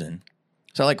 2000,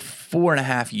 so like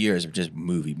 4.5 years of just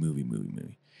movie.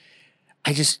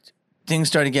 Things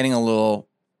started getting a little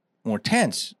more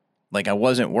tense. Like I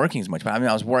wasn't working as much, but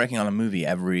I was working on a movie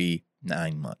every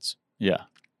 9 months. Yeah.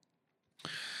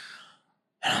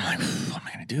 And I'm like, what am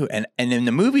I going to do? And in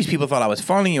the movies, people thought I was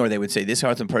funny, or they would say this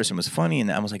other person was funny.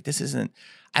 And I was like, this isn't.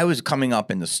 I was coming up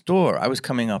in the store. I was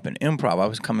coming up in improv. I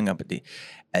was coming up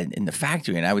in the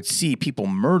factory, and I would see people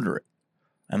murder it.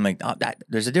 I'm like,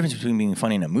 there's a difference between being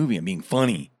funny in a movie and being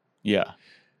funny. Yeah.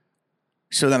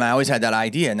 So then I always had that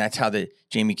idea, and that's how the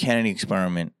Jamie Kennedy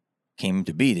experiment came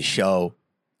to be, to show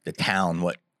the town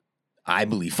what I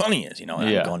believe funny is, and I'm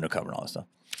going undercover and all this stuff.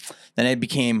 Then it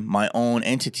became my own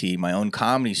entity, my own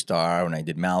Comedy Star, when I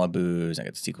did Malibu's. I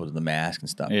got the sequel to The Mask and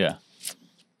stuff. Yeah.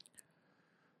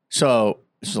 So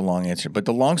this is a long answer, but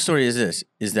the long story is this,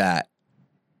 is that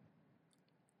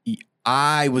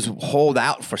I was holed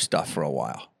out for stuff for a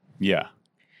while. Yeah.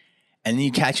 And then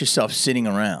you catch yourself sitting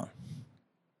around.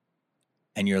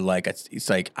 And you're like, it's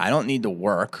like, I don't need to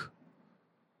work.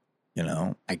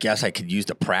 I guess I could use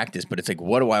the practice, but it's like,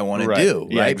 what do I want to do?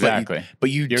 Yeah, right? exactly. But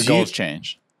your goals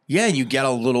change. Yeah, you get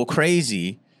a little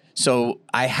crazy. So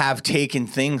I have taken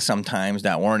things sometimes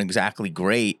that weren't exactly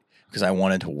great because I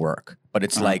wanted to work. But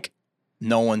it's like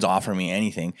no one's offering me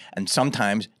anything. And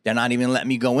sometimes they're not even letting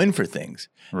me go in for things.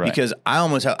 Right. Because I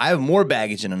have more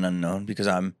baggage in an unknown because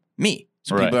I'm me.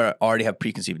 So people already have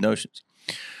preconceived notions.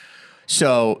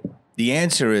 So the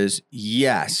answer is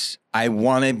yes. I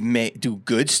want to do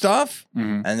good stuff.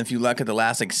 Mm-hmm. And if you look at the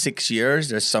last 6 years,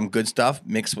 there's some good stuff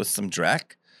mixed with some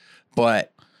dreck.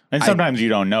 But and sometimes you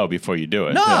don't know before you do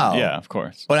it. No. Yeah, of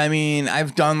course. But I mean,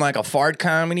 I've done like a fart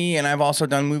comedy, and I've also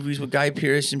done movies with Guy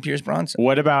Pearce and Pierce Brosnan.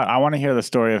 What about, I want to hear the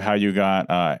story of how you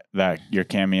got your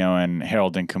cameo in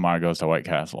Harold and Kumar Goes to White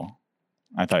Castle.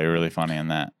 I thought you were really funny in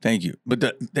that. Thank you.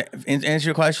 But answer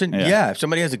your question, if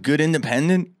somebody has a good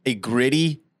independent, a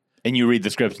gritty, and you read the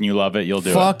script and you love it, you'll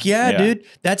do it. Fuck yeah, dude.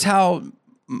 That's how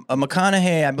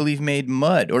McConaughey, I believe, made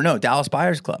Mud. Or no, Dallas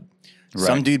Buyers Club. Right.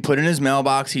 Some dude put it in his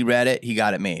mailbox, he read it, he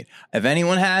got it made. If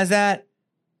anyone has that,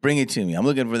 bring it to me. I'm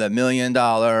looking for that $1 million.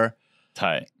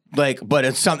 Tight. But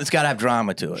it's something, it's got to have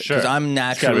drama to it. Sure. Because I'm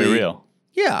naturally. It's got to be real.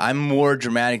 Yeah, I'm more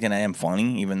dramatic than I am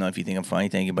funny, even though if you think I'm funny,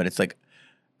 thank you. But it's like,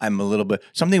 I'm a little bit,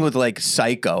 something with like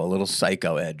psycho, a little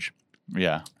psycho edge.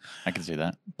 Yeah, I can see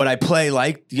that. But I play where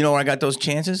I got those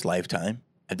chances? Lifetime.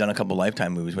 I've done a couple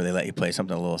Lifetime movies where they let you play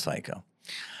something a little psycho.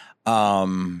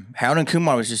 Harold and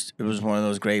Kumar it was one of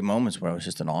those great moments where it was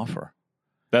just an offer.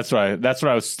 That's what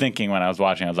I was thinking when I was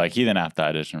watching. I was like, he didn't have to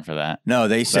audition for that. No,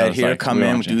 they said, here, come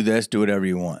in, do this, do whatever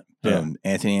you want. Yeah.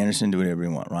 Anthony Anderson, do whatever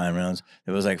you want. Ryan Reynolds.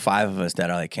 There was like 5 of us that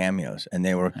are like cameos, and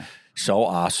they were so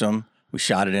awesome. We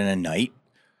shot it in a night.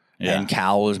 Yeah. And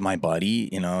Cal was my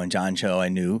buddy, and John Cho I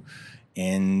knew.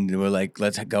 And they were like,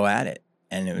 let's go at it.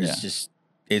 And it was just,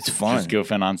 it's fun. Just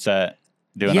goofing on set,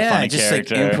 doing a funny just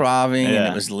character. Like improvising, and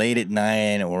it was late at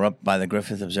night, and we're up by the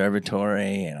Griffith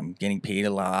Observatory, and I'm getting paid a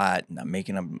lot, and I'm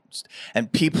making them,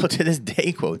 and people to this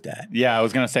day quote that. Yeah, I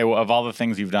was going to say, of all the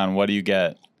things you've done, what do you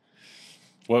get?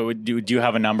 What do you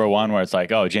have a number one where it's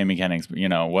like, oh, Jamie Kennings,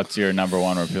 what's your number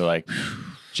one where people are like,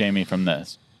 Jamie from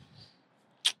this?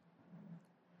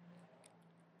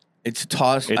 It's a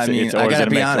toss. I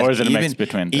gotta be honest. Or is it a mix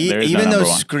between? Even though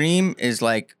Scream is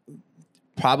like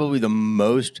probably the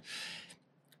most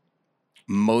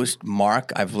most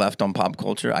mark I've left on pop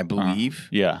culture, I believe.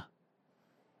 Yeah.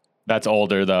 That's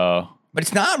older though. But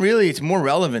it's not really. It's more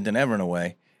relevant than ever in a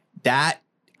way. That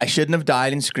I Shouldn't Have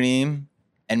Died in Scream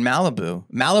and Malibu.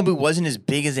 Malibu wasn't as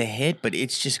big as a hit, but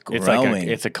it's just growing.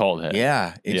 It's a cult hit.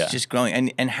 Yeah, it's just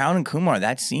growing. And Harold and Kumar,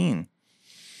 that scene.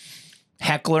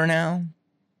 Heckler now.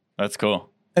 That's cool.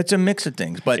 It's a mix of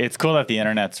things, but It's cool that the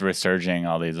internet's resurging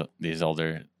all these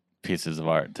older pieces of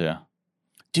art too.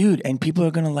 dude, and people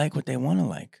are gonna like what they want to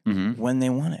like Mhm. when they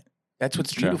want it. That's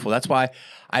what's True. beautiful. That's why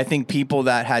I think people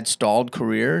that had stalled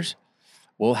careers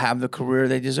will have the career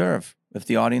they deserve if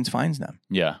the audience finds them.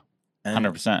 Yeah. And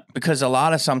 100%. because a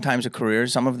lot of sometimes of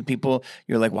careers, some of the people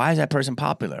you're like, why is that person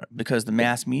popular? Because the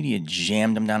mass media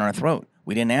jammed them down our throat.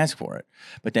 We didn't ask for it,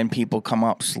 but then people come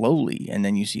up slowly, and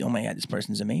then you see, oh my god, this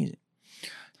person's amazing.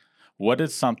 What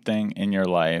is something in your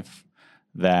life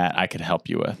that I could help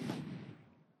you with?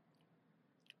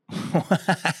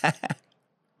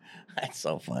 That's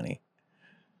so funny.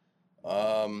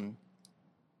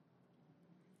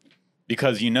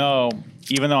 Because even though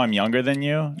I'm younger than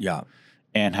you Yeah,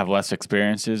 and have less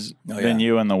experiences Oh, than yeah.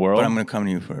 you in the world, but I'm gonna come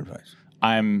to you for advice.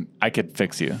 I could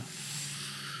fix you.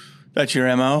 That's your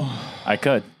MO. I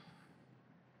could.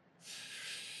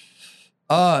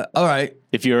 All right.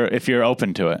 If you're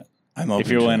open to it. I'm open. If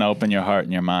you're to willing it. to open your heart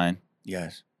and your mind,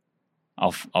 Yes.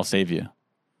 I'll save you.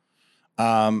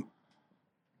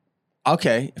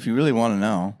 Okay. If you really want to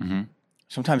know, Mhm.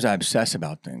 sometimes I obsess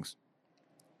about things.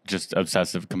 Just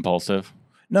obsessive compulsive.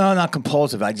 No, not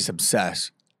compulsive. I just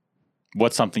obsess.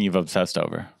 What's something you've obsessed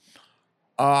over?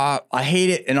 I hate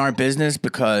it in our business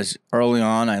because early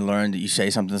on I learned that you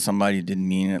say something to somebody who didn't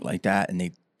mean it like that, and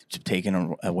they take it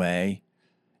away,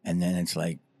 and then it's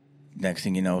like next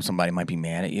thing you know, somebody might be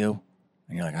mad at you,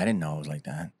 and you're like, I didn't know it was like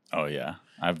that. Oh yeah,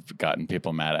 I've gotten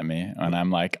people mad at me, and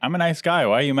I'm like, I'm a nice guy.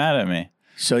 Why are you mad at me?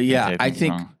 So yeah, They take I things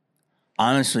think wrong.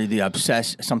 honestly,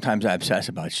 sometimes I obsess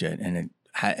about shit, and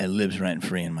it lives rent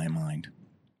free in my mind.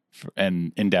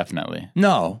 And indefinitely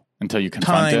No, until you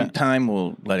confront it. time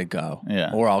will let it go.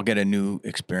 Yeah. Or I'll get a new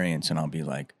experience and I'll be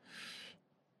like,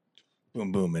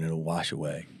 boom, boom, and it'll wash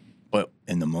away. But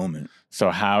in the moment, So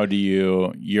how do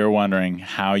you're wondering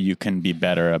how you can be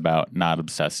better about not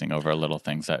obsessing over little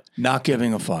things that not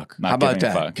giving a fuck. Not How about giving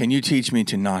a that? fuck. Can you teach me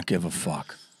to not give a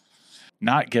fuck?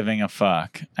 not giving a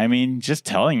fuck. I mean, just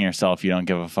telling yourself you don't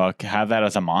give a fuck, have that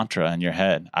as a mantra in your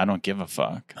head. I don't give a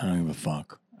fuck. I don't give a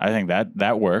fuck. I think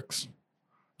that works.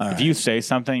 All If right. you say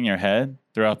something in your head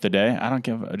throughout the day,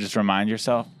 just remind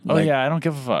yourself, oh Like- yeah, I don't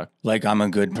give a fuck. Like I'm a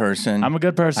good person. I'm a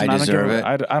good person. I deserve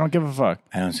don't it. I don't give a fuck.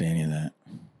 I don't say any of that.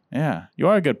 Yeah, you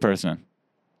are a good person.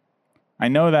 I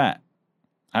know that.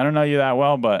 I don't know you that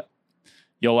well, but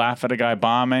you'll laugh at a guy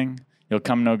bombing. You'll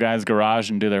come to a guy's garage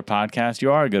and do their podcast.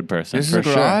 You are a good person. This is for a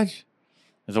garage? Sure.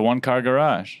 It's a 1-car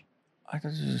garage. I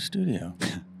thought this was a studio.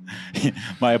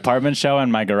 My apartment show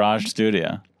and my garage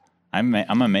studio. I'm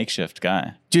a makeshift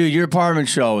guy. Dude, your apartment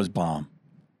show was bomb.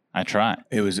 I try.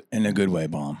 It was in a good way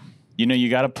bomb. You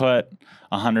got to put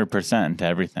 100% into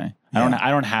everything. Yeah. I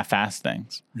don't half-ass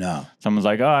things. No. Someone's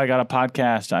like, "Oh, I got a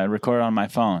podcast. I record on my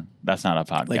phone." That's not a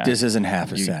podcast. Like this isn't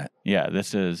half a set. Yeah,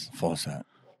 this is Full set.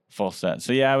 full set.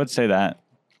 So yeah, I would say that.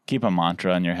 Keep a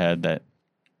mantra in your head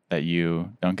that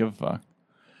you don't give a fuck.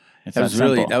 It's That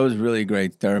simple. was really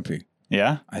great therapy.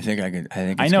 Yeah. I think it's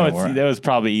I know gonna work. that was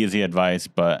probably easy advice,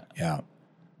 but Yeah.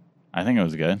 I think it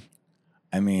was good.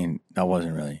 I mean, that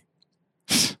wasn't really.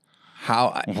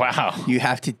 How Wow. you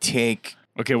have to take.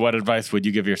 Okay, what advice would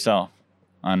you give yourself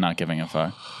on not giving a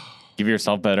fuck? Give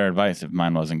yourself better advice if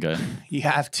mine wasn't good. You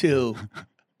have to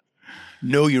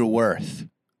know your worth.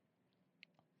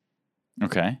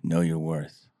 Okay. Know your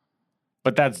worth.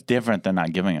 But that's different than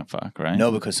not giving a fuck, right?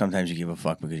 No, because sometimes you give a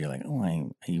fuck because you're like,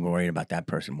 oh, you worried about that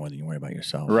person more than you worry about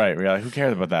yourself. Right. You're like, who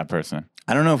cares about that person?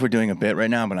 I don't know if we're doing a bit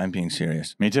right now, but I'm being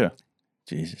serious. Me too.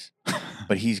 Jesus.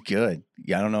 But he's good.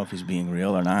 Yeah, I don't know if he's being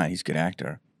real or not. He's a good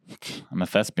actor. I'm a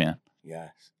thespian.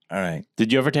 Yes. All right.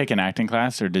 Did you ever take an acting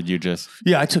class or did you just,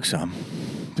 Yeah, I took some,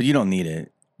 but you don't need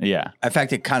it. yeah. In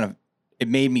fact, it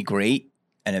made me great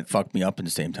and it fucked me up at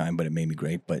the same time, but it made me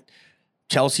great. But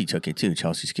Chelsea took it too.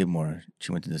 Chelsea Skidmore,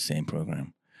 she went to the same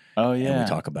program. Oh, And yeah. we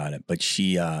talk about it. But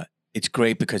it's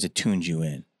great because it tunes you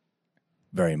in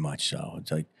very much so.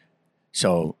 It's like,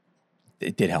 so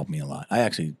it did help me a lot.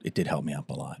 It did help me up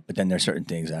a lot. But then there's certain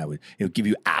things that it would give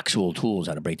you actual tools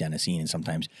how to break down a scene. And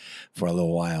sometimes for a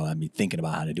little while, I'd be thinking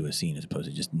about how to do a scene as opposed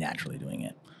to just naturally doing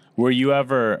it. Were you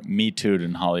ever Me Too'd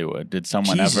in Hollywood? Did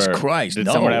someone Jesus ever, Christ, did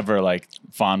no. someone ever like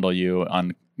fondle you,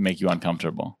 make you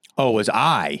uncomfortable? Oh, was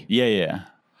I? Yeah, yeah.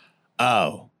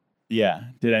 Oh, Yeah.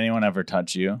 Did anyone ever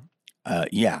touch you?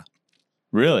 yeah.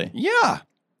 Really? Yeah.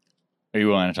 Are you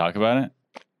willing to talk about it?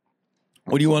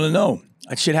 What do you want to know?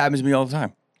 That shit happens to me all the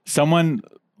time. Someone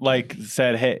like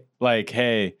said,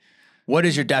 hey, What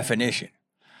is your definition?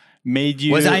 made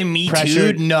you Was I me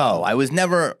pressured? too? No, I was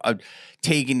never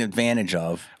taken advantage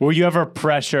of. Were you ever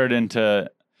pressured into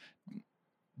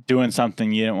doing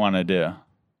something you didn't want to do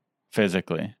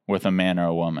physically with a man or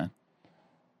a woman?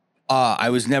 I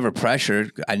was never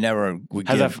pressured. I never would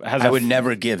I would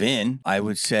never give in. I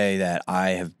would say that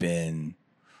I have been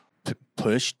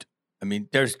pushed. I mean,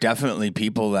 there's definitely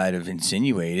people that have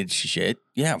insinuated shit.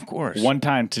 Yeah, of course. One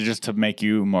time to make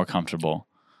you more comfortable.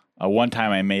 One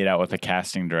time I made out with a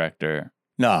casting director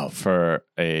No. for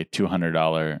a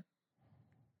 $200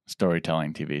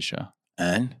 storytelling TV show.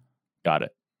 And? Got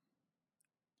it.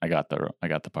 I got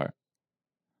the part.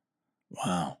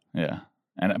 Wow. Yeah.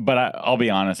 But I'll be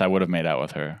honest, I would have made out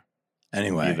with her.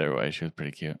 Anyway. Either way, she was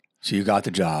pretty cute. So you got the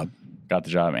job. Got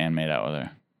the job and made out with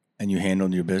her. And you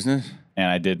handled your business? And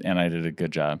I did a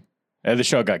good job. The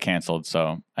show got canceled,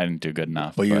 so I didn't do good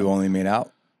enough. But you only made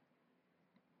out?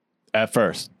 At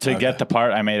first. To get the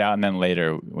part, I made out, and then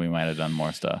later we might have done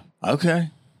more stuff. Okay.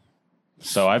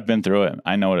 So I've been through it.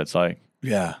 I know what it's like.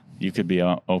 Yeah. You could be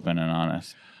open and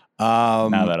honest. Now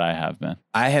that I have been.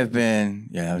 I have been,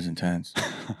 yeah, that was intense.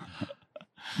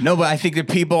 No, but I think that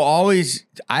people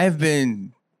I have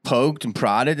been poked and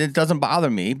prodded. It doesn't bother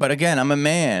me. But again, I'm a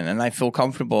man and I feel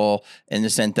comfortable in the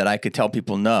sense that I could tell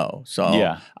people no. So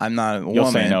Yeah. I'm not a woman.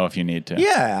 You'll say no if you need to.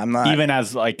 Yeah, I'm not. Even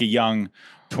as like a young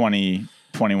 20,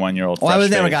 21-year-old. Well, I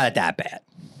never got it that bad.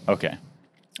 Okay.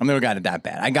 I never got it that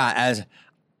bad.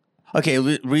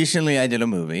 Recently I did a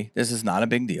movie. This is not a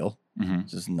big deal. Mm-hmm.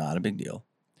 This is not a big deal.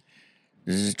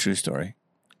 This is a true story.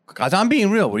 Because I'm being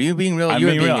real. Were you being real? I'm You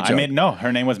were being real. a joke. No,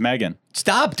 her name was Megan.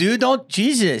 Stop, dude. Don't.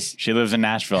 Jesus. She lives in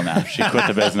Nashville now. She quit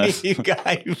the business. You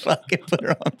fucking put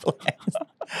her on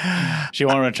blast. She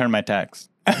won't return my text.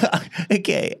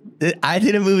 Okay. I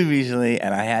did a movie recently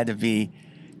and I had to be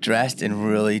dressed in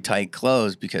really tight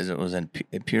clothes because it was a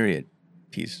period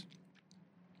piece.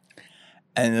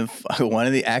 And one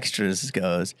of the extras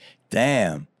goes,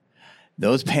 "Damn,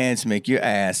 those pants make your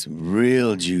ass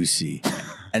real juicy."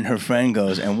 And her friend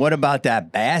goes, "And what about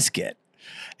that basket?"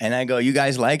 And I go, "You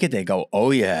guys like it?" They go,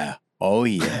 "Oh, yeah. Oh,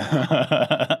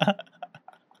 yeah."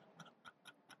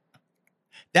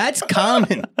 That's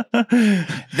common.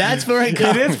 That's very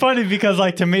common. It is funny because,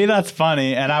 like, to me, that's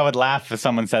funny. And I would laugh if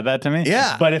someone said that to me.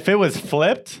 Yeah. But if it was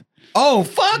flipped, Oh,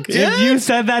 fuck, dude. if you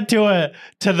said that to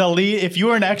the lead, if you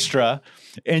were an extra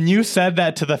and you said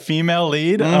that to the female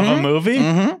lead of a movie,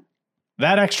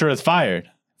 that extra is fired.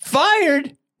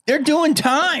 Fired? They're doing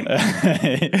time.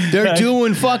 They're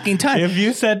doing fucking time. If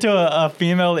you said to a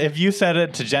female, if you said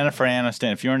it to Jennifer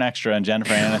Aniston, if you're an extra and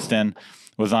Jennifer Aniston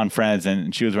was on Friends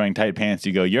and she was wearing tight pants,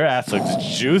 you go, "Your ass looks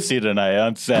juicy tonight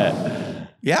on set."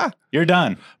 Yeah. You're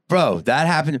done. Bro, that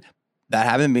happened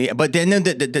to me. But then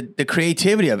the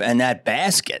creativity of and that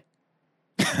basket.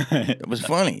 It was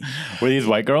funny. Were these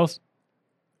white girls?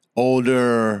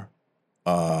 Older,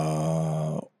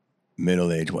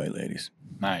 middle-aged white ladies.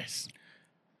 Nice.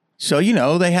 So,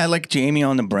 they had like Jamie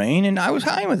on the brain, and I was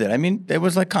high with it. I mean, it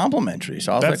was like complimentary.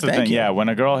 So I was That's like, the thank thing. you. Yeah, when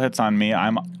a girl hits on me,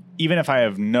 even if I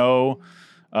have no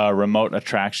remote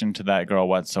attraction to that girl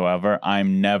whatsoever,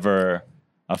 I'm never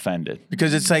offended.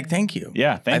 Because it's like, thank you.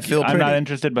 Yeah, thank I you. feel I'm not pretty.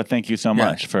 interested, but thank you so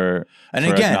much for And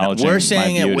for again, acknowledging we're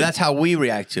saying my it. beauty. That's how we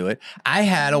react to it. I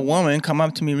had a woman come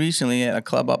up to me recently at a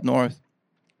club up north.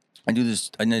 I do this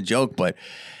in a joke, but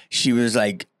she was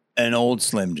like an old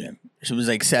Slim Jim. She was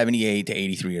like 78 to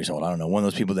 83 years old. I don't know. One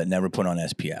of those people that never put on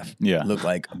SPF. Yeah. Looked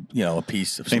like, a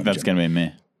piece of I think Slim that's Jim. going to be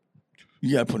me.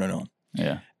 You got to put it on.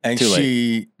 Yeah. And Too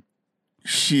late.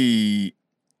 she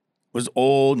was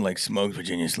old and like smoked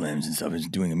Virginia Slims and stuff. Was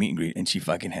doing a meet and greet, and she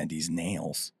fucking had these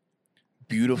nails,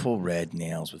 beautiful red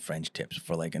nails with French tips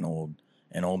for like an old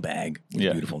bag with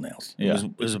Yeah. beautiful nails. Yeah.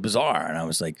 It was bizarre, and I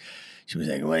was like, she was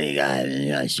like, "What do you got?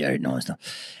 You got a shirt and all that stuff."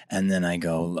 And then I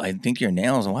go, "I think your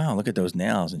nails. Wow, look at those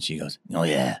nails." And she goes, "Oh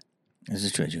yeah, this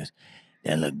is true." She goes,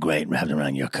 "They look great wrapped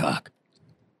around your cock."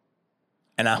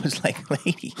 And I was like,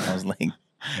 "Lady," I was like.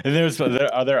 And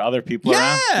are there other people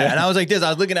around? Yeah. And I was like this. I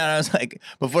was looking at her. I was like,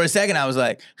 but for a second, I was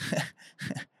like,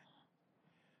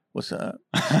 what's up?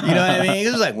 You know what I mean?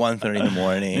 It was like 1:30 in the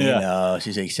morning. Yeah.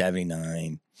 She's like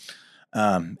 79.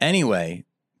 Anyway,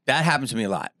 that happens to me a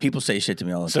lot. People say shit to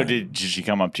me all the So time. did she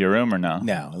come up to your room or no?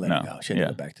 No, I let her go. She had to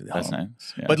go back to the That's home.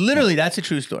 nice. Yeah. But literally, that's a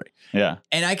true story. Yeah.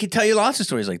 And I could tell you lots of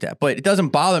stories like that, but it doesn't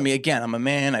bother me. Again, I'm a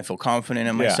man. I feel confident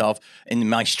in Yeah. myself and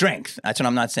my strength. That's what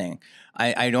I'm not saying.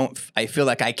 I feel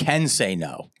like I can say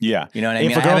no. Yeah. You know what I If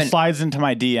mean? a I girl haven't- slides into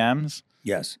my DMs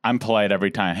Yes. I'm polite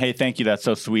every time. Hey, thank you. That's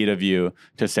so sweet of you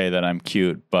to say that I'm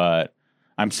cute, but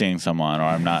I'm seeing someone, or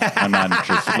I'm not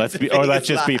interested. Let's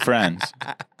just be friends.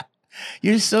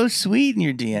 You're so sweet in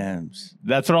your DMs.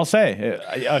 That's what I'll say.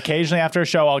 Occasionally after a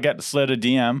show, I'll get slid a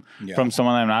DM from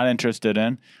someone I'm not interested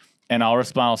in, and I'll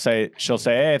respond. She'll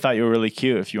say, hey, I thought you were really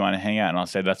cute. If you want to hang out, and I'll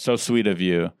say, that's so sweet of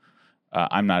you.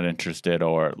 I'm not interested,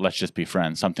 or let's just be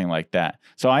friends, something like that.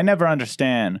 So I never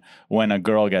understand when a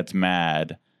girl gets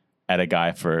mad at a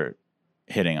guy for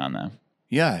hitting on them.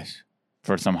 Yes.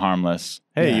 For some harmless,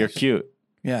 hey, you're cute.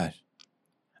 Yes.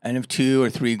 And if 2 or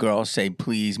 3 girls say,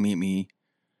 please meet me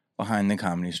behind the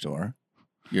Comedy Store,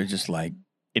 you're just like...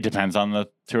 It depends on the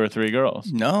 2 or 3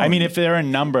 girls. No. I mean, if they're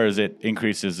in numbers, it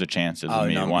increases the chances of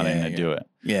me wanting to do it.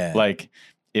 Yeah. Like,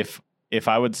 if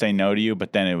I would say no to you,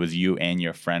 but then it was you and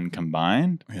your friend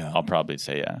combined, I'll probably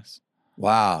say yes.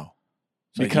 Wow.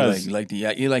 So because you like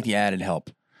the added help.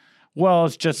 Well,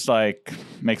 it's just like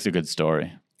makes a good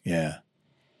story. Yeah.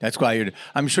 That's why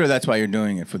I'm sure that's why you're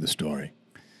doing it, for the story.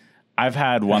 I've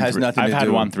had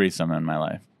one threesome in my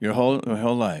life. Your whole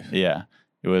life. Yeah.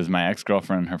 It was my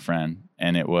ex-girlfriend and her friend,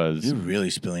 and it was... You're really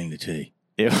spilling the tea.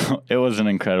 It was an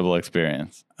incredible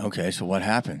experience. Okay, so what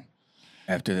happened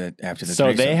after the So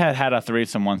threesome? they had a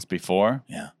threesome once before.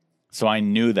 Yeah. So I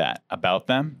knew that about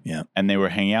them. Yeah. And they were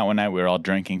hanging out one night. We were all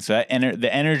drinking. So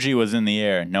the energy was in the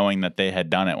air, knowing that they had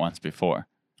done it once before.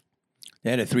 They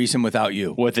had a threesome without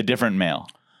you. With a different male.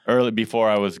 Early before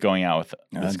I was going out with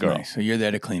this girl. Nice. So you're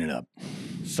there to clean it up.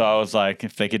 So I was like,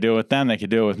 if they could do it with them, they could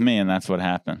do it with me, and that's what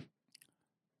happened.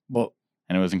 Well,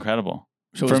 and it was incredible.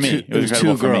 So for me. It was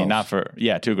incredible for me, not for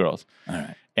 2 girls. All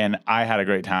right. And I had a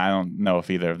great time. I don't know if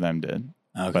either of them did.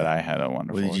 Okay. But I had a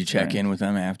wonderful Did you check in with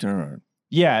them after? Or?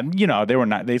 Yeah, they were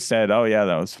not. They said, "Oh yeah,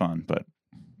 that was fun," but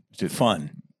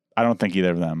fun. I don't think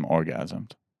either of them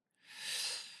orgasmed.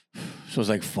 So it was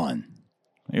like fun.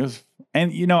 It was,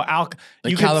 and you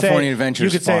California Adventure. You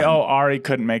could say, "Oh, Ari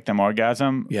couldn't make them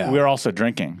orgasm." Yeah, we were also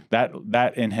drinking.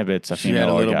 That inhibits a female had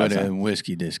a little orgasm. bit of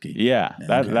whiskey disky. Yeah,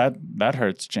 that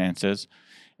hurts chances.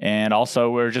 And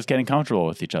also, we're just getting comfortable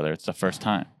with each other. It's the first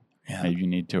time. Yeah. Maybe you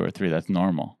need 2 or 3. That's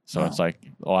normal. So it's like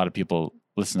a lot of people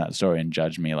listen to that story and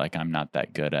judge me like I'm not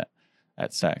that good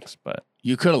at sex. But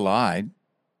you could have lied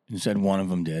and said one of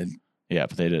them did. Yeah,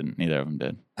 but they didn't. Neither of them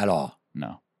did. At all?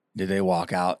 No. Did they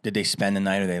walk out? Did they spend the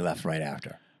night, or they left right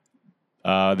after?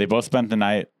 They both spent the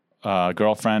night.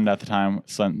 Girlfriend at the time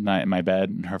spent the night in my bed,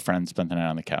 and her friend spent the night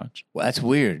on the couch. Well, that's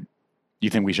weird.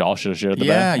 You think we all should have shared the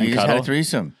bed? Yeah, you just had a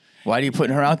threesome. Why are you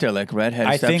putting her out there like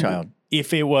redheaded stepchild? Think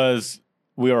if it was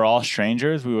we were all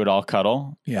strangers, we would all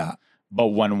cuddle. Yeah. But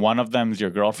when one of them's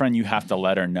your girlfriend, you have to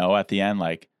let her know at the end,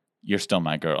 like, you're still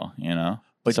my girl, you know?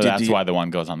 But so that's why the one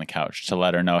goes on the couch, to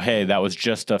let her know, hey, that was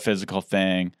just a physical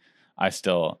thing. You're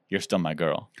still my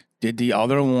girl. Did the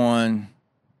other one,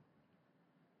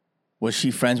 was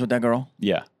she friends with that girl?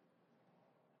 Yeah.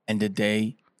 And did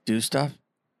they do stuff?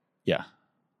 Yeah.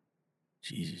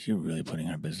 Jesus, you're really putting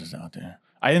her business out there.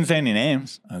 I didn't say any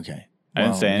names. Okay. I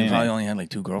didn't say anything. You probably only had like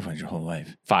 2 girlfriends your whole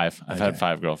life. 5. I've had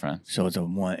 5 girlfriends. So it's a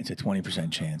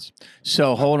 20% chance.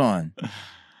 So hold on.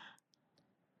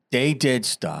 They did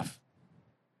stuff,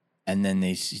 and then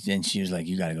she was like,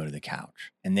 "You got to go to the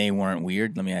couch," and they weren't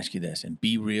weird. Let me ask you this, and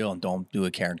be real, and don't do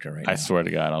a character right now. I swear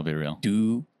to God, I'll be real.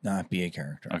 Do not be a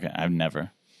character. Okay, I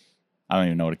don't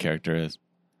even know what a character is.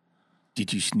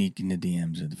 Did you sneak in the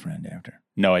DMs of the friend after?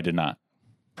 No, I did not.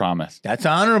 Promise. That's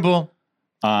honorable.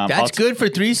 That's good for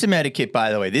threesome etiquette,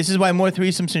 by the way. This is why more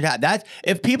threesomes should happen.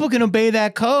 If people can obey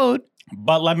that code.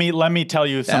 But let me tell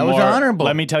you some more. That was honorable.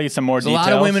 Let me tell you some more details. A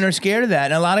lot of women are scared of that,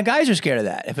 and a lot of guys are scared of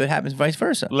that. If it happens, vice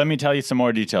versa. Let me tell you some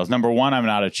more details. Number 1, I'm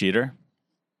not a cheater,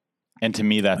 and to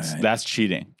me, that's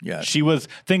cheating. Yeah.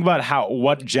 Think about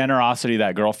what generosity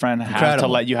that girlfriend had to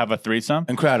let you have a threesome.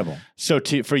 Incredible. So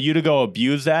for you to go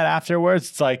abuse that afterwards,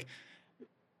 it's like,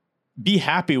 be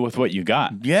happy with what you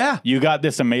got. Yeah. You got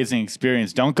this amazing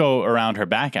experience. Don't go around her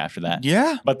back after that.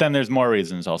 Yeah. But then there's more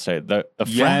reasons, I'll say. The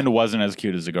friend wasn't as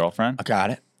cute as the girlfriend. I got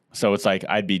it. So it's like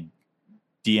I'd be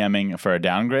DMing for a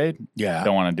downgrade. Yeah.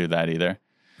 Don't want to do that either.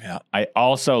 Yeah. I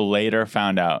also later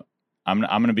found out, I'm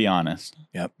going to be honest.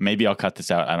 Yep. Maybe I'll cut this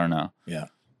out. I don't know. Yeah.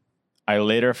 I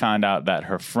later found out that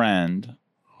her friend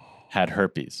had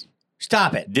herpes.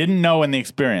 Stop it. Didn't know in the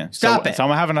experience. Stop it. So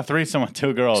I'm having a threesome with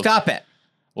 2 girls. Stop it.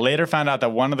 Later found out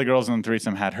that one of the girls in the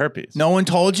threesome had herpes. No one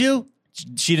told you?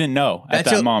 She didn't know at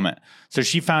that moment. So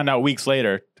she found out weeks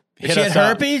later. That she had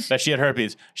herpes? That she had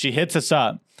herpes. She hits us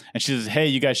up and she says, hey,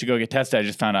 you guys should go get tested. I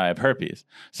just found out I have herpes.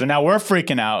 So now we're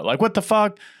freaking out. Like, what the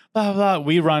fuck? Blah, blah, blah.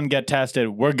 We run, get tested.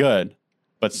 We're good.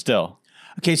 But still.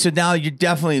 Okay, so now you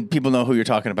definitely, people know who you're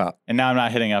talking about. And now I'm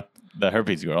not hitting up the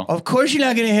herpes girl. Of course you're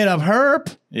not going to hit up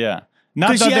herp. Yeah.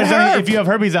 Not 'Cause that she had there's any, herp. if you have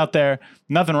herpes out there,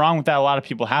 nothing wrong with that. A lot of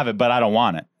people have it, but I don't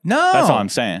want it. No. That's all I'm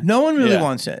saying. No one really Yeah.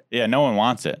 wants it. Yeah, no one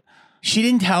wants it. She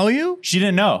didn't tell you? She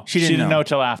didn't know. She didn't know. know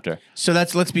till after. So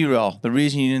let's be real. The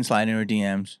reason you didn't slide in her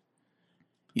DMs,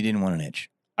 you didn't want an itch.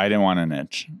 I didn't want an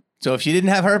itch. So if she didn't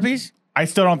have herpes, I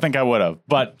still don't think I would have,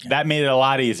 but that made it a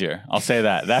lot easier. I'll say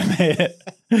that.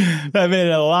 That made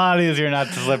it a lot easier not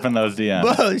to slip in those DMs.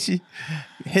 well, she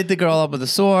hit the girl up with a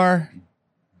sore.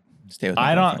 Stay with I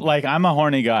her don't girlfriend. like. I'm a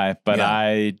horny guy, but Yeah.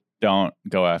 I don't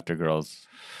go after girls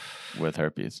with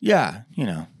herpes. Yeah,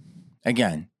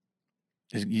 again,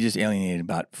 you just alienated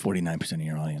about 49% of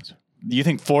your audience. Do you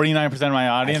think 49% of my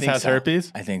audience think has so.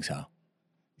 herpes? I think so.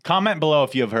 Comment below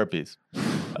if you have herpes.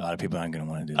 A lot of people aren't going to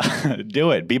want to do that.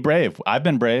 Do it. Be brave. I've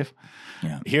been brave.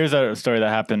 Yeah. Here's a story that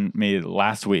happened to me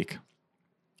last week.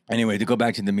 Anyway, to go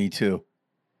back to the Me Too,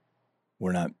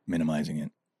 we're not minimizing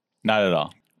it. Not at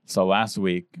all. So last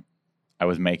week, I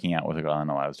was making out with a girl. I don't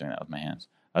know why I was doing that with my hands.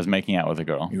 I was making out with a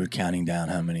girl. You were counting down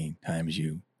how many times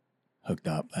you hooked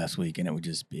up last week, and it would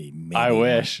just be maybe I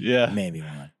wish. one, Yeah. maybe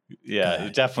one. Yeah.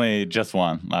 God. Definitely just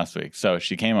one last week. So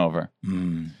she came over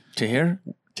To here?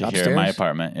 to Upstairs? here in my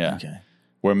apartment. Yeah. Okay.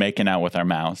 We're making out with our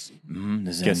mouths,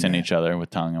 The Zen kissing guy. each other with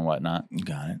tongue and whatnot.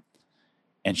 Got it.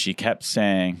 And she kept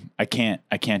saying, I can't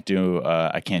do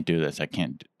this. I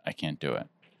can't do it.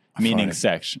 Meaning farted.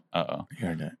 sex. Uh-oh. You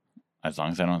heard that. As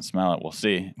long as I don't smell it, we'll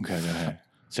see. Okay, go ahead.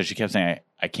 So she kept saying,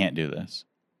 I can't do this.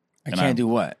 I And can't do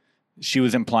what? She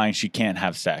was implying she can't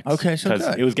have sex. Okay, so because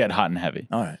good. it was getting hot and heavy.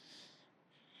 All right.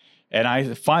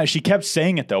 And she kept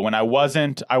saying it though when I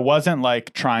wasn't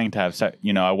like trying to have sex.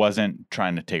 I wasn't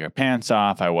trying to take her pants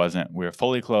off. We were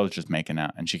fully clothed, just making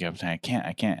out. And she kept saying,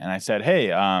 I can't. And I said,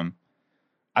 hey,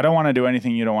 I don't want to do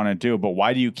anything you don't want to do, but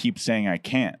why do you keep saying I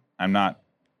can't? I'm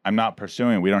not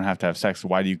pursuing. We don't have to have sex.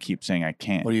 Why do you keep saying I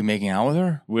can't? What are you making out with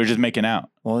her? We were just making out.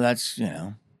 Well, that's,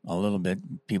 a little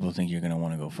bit. People think you're going to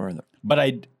want to go further. But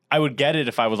I would get it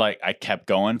if I was like, I kept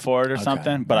going for it or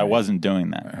something, but I wasn't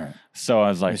doing that. All right. So I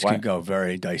was like, This why? could go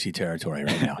very dicey territory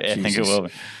right now. I think it Jesus. will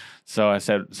be. So I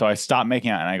said, so I stopped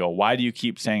making out and I go, why do you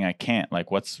keep saying I can't?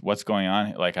 Like, what's going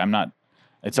on? Like,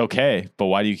 it's okay, but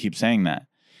why do you keep saying that?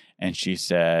 And she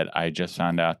said, I just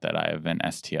found out that I have an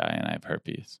STI and I have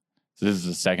herpes. So this is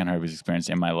the second herpes experience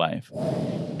in my life.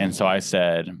 And so I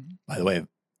said, By the way,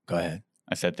 go ahead.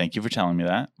 I said, thank you for telling me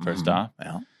that, first off.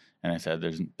 Yeah. And I said,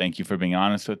 thank you for being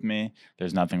honest with me.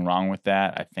 There's nothing wrong with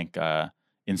that. I think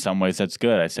in some ways that's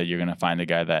good. I said, you're going to find a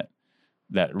guy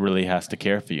that really has to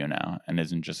care for you now and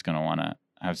isn't just going to want to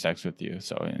have sex with you.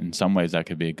 So in some ways that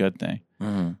could be a good thing.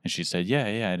 Mm-hmm. And she said, yeah,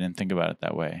 I didn't think about it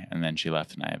that way. And then she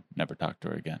left and I never talked to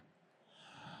her again.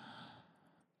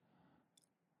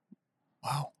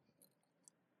 Wow.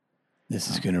 This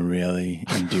is going to really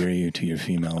endear you to your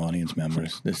female audience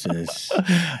members. This is...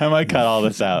 I might cut all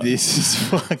this out. This is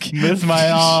fucking... This might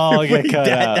all get cut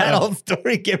out. That whole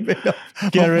story, get rid of.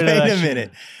 Get rid of that Wait a shit.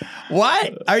 minute.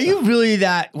 What? Are you really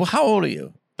that... Well, how old are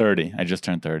you? 30. I just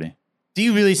turned 30. Do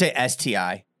you really say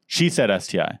STI? She said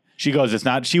STI. She goes, it's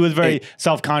not. She was very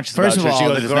self-conscious First about it. of She all,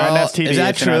 goes, the it's not girl- an STD, is that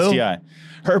it's true? an STI.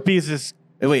 Herpes is,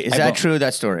 Wait, is I that don't- true,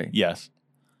 that story? yes.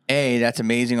 A, that's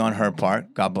amazing on her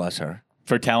part. God bless her.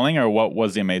 For telling, or what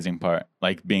was the amazing part?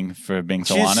 Like being so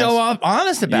She's honest? so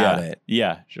honest about yeah. it.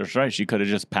 Yeah, that's right. She could have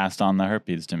just passed on the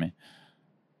herpes to me.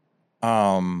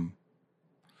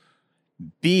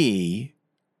 B,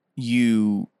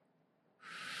 you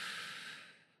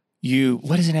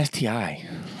what is an STI?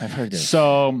 I've heard this.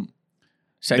 So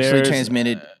Sexually there's-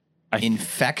 transmitted I-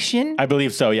 infection? I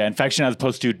believe so, yeah. Infection as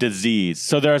opposed to disease.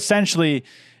 So they're essentially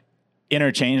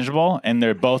interchangeable, and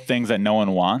they're both things that no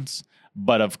one wants.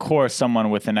 But of course, someone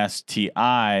with an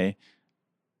STI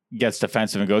gets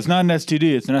defensive and goes, not an STD,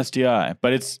 it's an STI.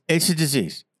 But it's a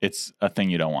disease. a thing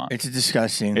you don't want. It's a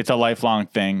disgusting. It's a lifelong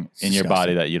thing in your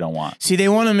body disgusting. that you don't want. See, they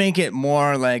want to make it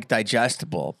more like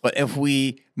digestible, but if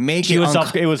we make She it was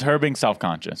it was her being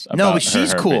self-conscious. No, about but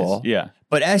she's her herpes. cool. Yeah.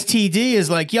 But STD is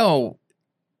like, yo,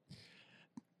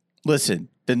 listen,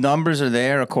 the numbers are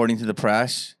there according to the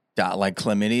press. Like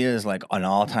chlamydia is like an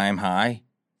all-time high.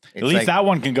 At least that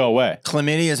one can go away.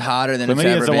 Chlamydia is hotter than it's Chlamydia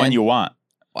ever is the been. one you want.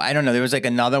 I don't know. There was like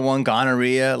another one,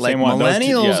 gonorrhea. Like one. Those two-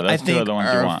 millennials, yeah, those I two think are the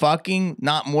ones you are want. fucking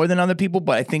not more than other people,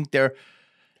 but I think they're.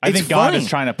 I it's think God funny. is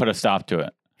trying to put a stop to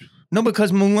it. No,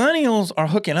 because millennials are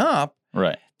hooking up.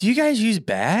 Right. Do you guys use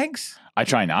bags? I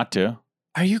try not to.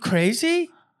 Are you crazy?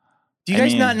 Do you I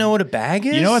guys mean, not know what a bag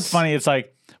is? You know what's funny? It's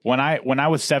like when I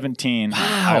was 17,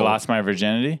 I Wow. lost my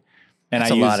virginity, and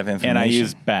That's I a used lot of and I information.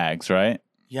 used bags, right?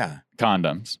 Yeah.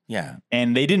 condoms. Yeah.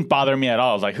 And they didn't bother me at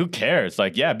all. I was like, who cares?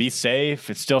 Like, yeah, be safe.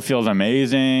 It still feels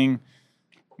amazing.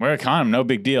 Wear a condom, no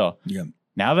big deal. Yeah.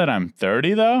 Now that I'm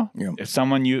 30, though, Yeah. if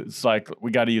someone it's like,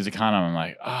 we got to use a condom, I'm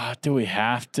like, do we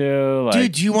have to? Like,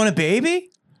 Dude, do you want a baby?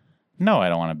 no, I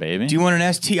don't want a baby. Do you want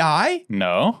an STI?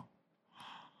 No.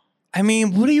 I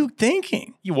mean, what are you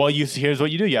thinking? Here's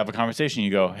what you do. You have a conversation. You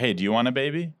go, hey, do you want a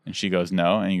baby? And she goes,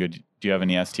 no. And you go, do you have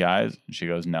any STIs? And she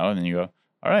goes, no. And then you go,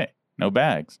 all right, no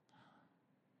bags.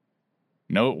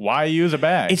 No, why use a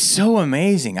bag? It's so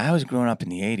amazing. I was growing up in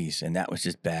the 80s, and that was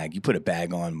just bag. You put a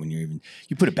bag on when you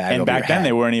put a bag and over back your then, hat.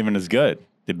 they weren't even as good.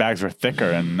 The bags were thicker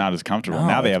and not as comfortable. No,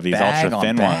 now they it's have these bag ultra on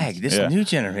thin bag. ones. This Yeah. new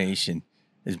generation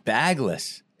is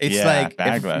bagless. It's Yeah, like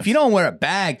bagless. if you don't wear a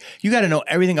bag, you got to know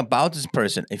everything about this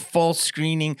person. A full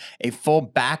screening, a full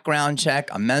background check,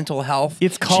 a mental health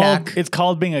It's called check. it's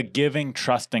called being a giving,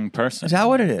 trusting person. Is that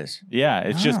what it is? Yeah,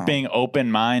 it's just Oh. being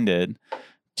open-minded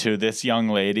to this young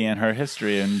lady and her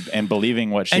history and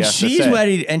believing what she And has to she's say.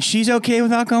 ready, and she's okay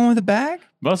without going with a bag.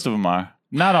 Most of them are.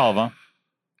 Not all of them.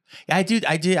 I did.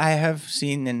 I have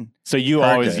seen and So you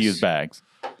Heard always this. use bags.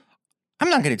 I'm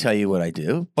not going to tell you what I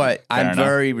do, but I'm enough.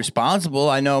 very responsible.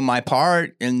 I know my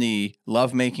part in the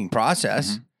lovemaking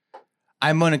process. Mm-hmm.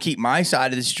 I'm going to keep my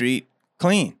side of the street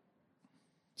clean.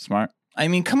 Smart. I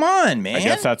mean, come on, man. I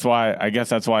guess that's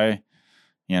why,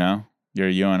 you're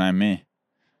you and I'm me.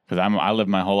 Because I live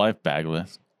my whole life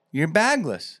bagless. You're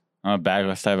bagless. I'm a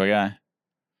bagless type of guy.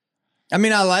 I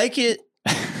mean, I like it.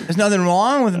 There's nothing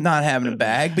wrong with not having a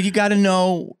bag, but you got to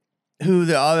know who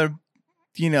the other.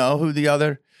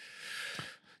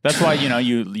 That's why,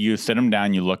 you sit them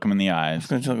down, you look them in the eyes.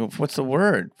 What's the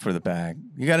word for the bag?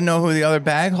 You got to know who the other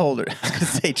bag holder. I was going to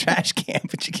say trash can,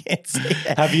 but you can't say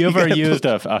that. Have you ever gotta used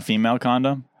put- a female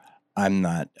condom? I'm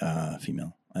not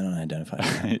female. I don't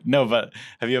identify. No, but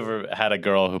have you ever had a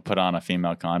girl who put on a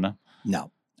female condom?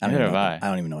 No. Neither have I I.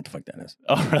 don't even know what the fuck that is.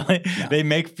 Oh, really? No. They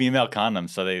make female condoms,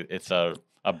 so it's a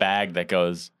bag that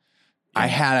goes. I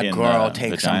had a in girl the take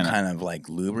vagina. some kind of like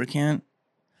lubricant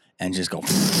and just go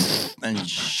and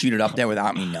shoot it up there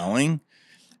without me knowing.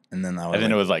 And then I was And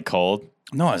then like, it was like cold.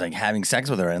 no, I was like having sex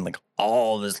with her and like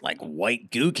all this like white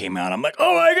goo came out. I'm like,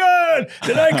 oh my God,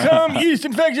 did I come? Yeast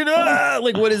infection. Ah!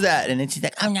 Like, what is that? And then she's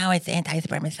like, oh no, it's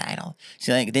anti-spermicidal.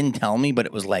 She like didn't tell me, but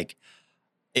it was like,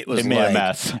 it was It made like, a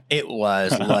mess. It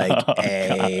was like Oh,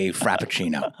 a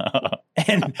frappuccino.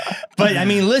 But I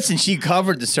mean, listen, she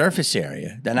covered the surface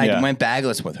area. Then I Yeah. went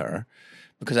bagless with her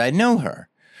because I know her.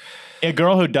 A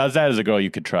girl who does that is a girl you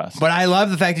could trust. But I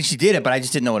love the fact that she did it, but I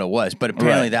just didn't know what it was. But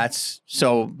apparently Right. that's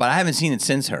so, but I haven't seen it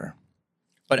since her.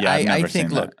 But Yeah, I've I never think,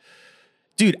 seen look, that.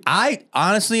 dude, I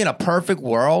honestly, in a perfect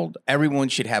world, everyone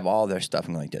should have all their stuff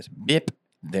and go like this. Bip,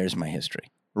 there's my history.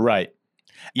 Right.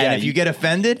 Yeah. And if you get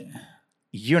offended,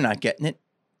 you're not getting it.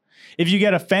 if you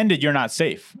get offended, you're not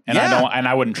safe, and Yeah.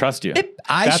 I wouldn't trust you. Bip.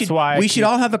 That's why we should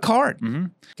all have a card.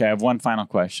 Okay, I have one final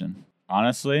question.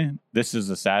 Honestly, this is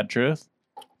the sad truth.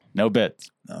 No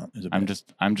bits. No, there's a I'm bip.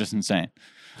 just insane.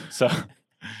 So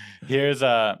here's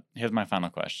my final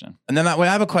question. And then I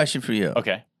have a question for you.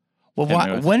 Okay. Well, Hit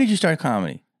me with- when did you start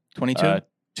comedy? 22?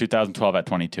 2012 at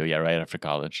 22. Yeah, right after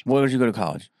college. Where did you go to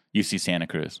college? UC Santa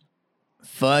Cruz.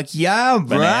 Fuck yeah,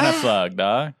 bro. Banana slug,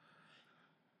 dog.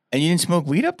 And you didn't smoke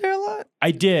weed up there a lot?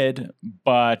 I did,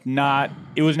 but not.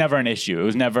 It was never an issue. It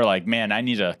was never like, man, I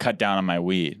need to cut down on my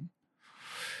weed.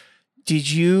 Did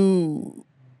you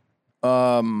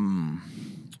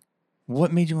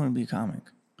what made you want to be a comic?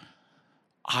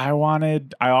 I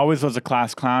always was a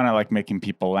class clown. I like making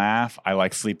people laugh. I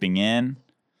like sleeping in.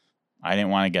 I didn't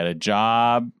want to get a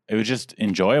job. It was just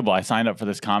enjoyable. I signed up for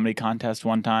this comedy contest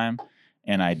one time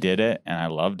and I did it and I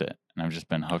loved it. And I've just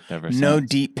been hooked ever since. No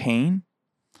deep pain?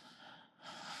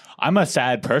 I'm a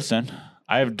sad person.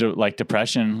 I have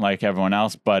depression like everyone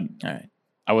else, but All right.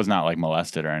 I was not like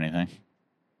molested or anything.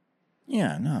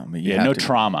 Yeah, no. But you Yeah, have no to-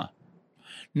 trauma.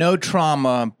 No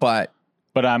trauma, but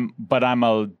But I'm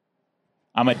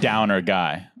a downer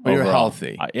guy. But you're overall.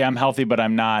 healthy. Yeah, I'm healthy, but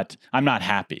I'm not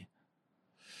happy.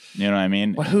 You know what I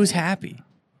mean? but who's happy?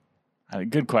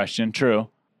 Good question. True.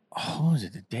 Oh, was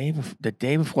it the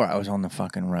day before I was on the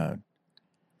fucking road?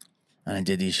 And I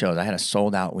did these shows. I had a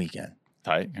sold out weekend,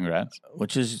 Tight. Congrats.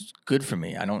 which is good for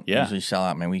me. I don't Yeah. usually sell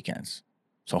out my weekends.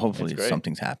 So hopefully It's great.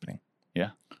 something's happening.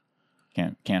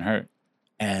 Can't hurt.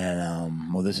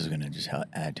 And well, this is gonna just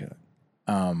add to it.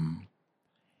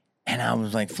 And I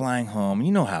was like flying home.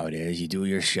 You know how it is. You do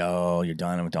your show. You're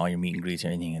done with all your meet and greets.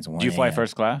 Everything. It's 1 Do you fly a.m.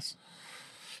 first class?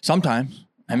 Sometimes.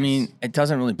 I mean, it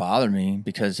doesn't really bother me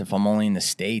because if I'm only in the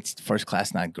States, first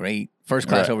class not great. First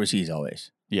class Right. overseas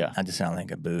always. Yeah. Not to sound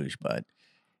like a bouge, but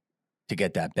to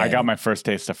get that bad. I got my first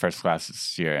taste of first class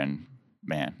this year, and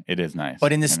man, it is nice.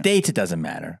 But in the And States, it doesn't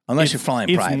matter unless you're flying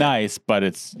it's private. nice, but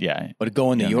it's yeah. But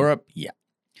going to Yeah. Europe, yeah.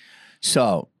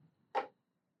 So,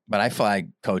 but I fly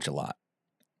coach a lot.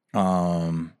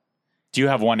 Do you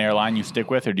have one airline you stick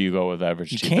with, or do you go with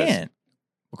average? You cheapest? can't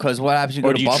because what happens? You go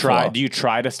Or to do you Buffalo. try? Do you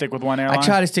try to stick with one airline? I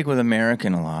try to stick with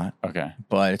American a lot, Okay.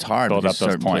 but it's hard Build because up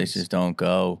those certain points. places don't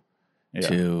go Yeah.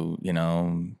 to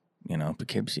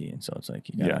Poughkeepsie, and so it's like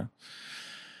you gotta.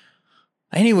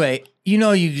 Yeah. Anyway,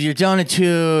 you're done at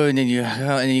 2, and then you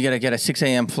gotta get a 6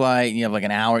 a.m. flight, and you have like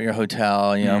an hour at your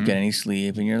hotel, and you don't get any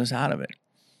sleep, and you're just out of it.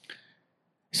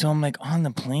 So I'm like on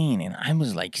the plane, and I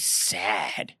was like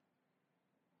sad.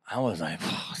 I was like,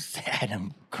 sad.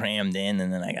 I'm crammed in,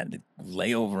 and then I got the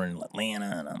layover in Atlanta,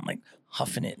 and I'm like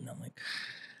huffing it, and I'm like,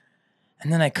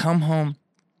 and then I come home.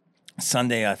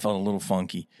 Sunday, I felt a little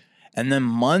funky, and then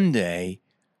Monday,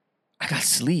 I got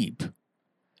sleep,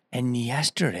 and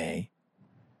yesterday,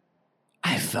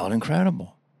 I felt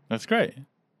incredible, That's great.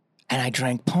 and I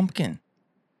drank pumpkin,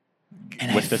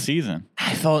 and With the season.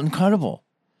 I felt incredible,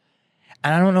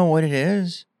 and I don't know what it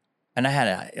is. And I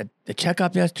had a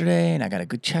checkup yesterday, and I got a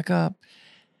good checkup.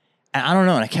 And I don't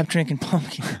know, and I kept drinking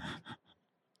pumpkin.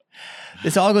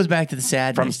 This all goes back to the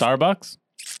sadness. From Starbucks?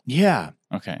 Yeah.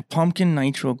 Okay. Pumpkin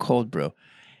nitro cold brew.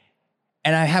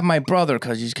 And I have my brother,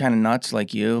 because he's kind of nuts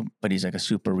like you, but he's like a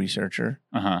super researcher.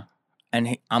 Uh-huh.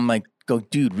 And I'm like, go,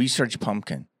 dude, research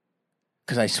pumpkin.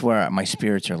 Because I swear my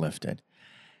spirits are lifted.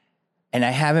 And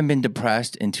I haven't been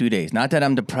depressed in 2 days. Not that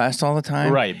I'm depressed all the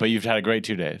time. Right, but you've had a great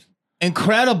 2 days.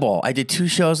 Incredible. I did 2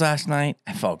 shows last night.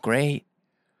 I felt great.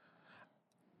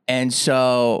 And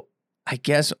so I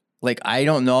guess, like, I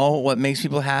don't know what makes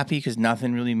people happy because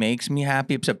nothing really makes me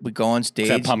happy except we go on stage.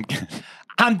 Except pumpkin.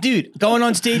 Dude, going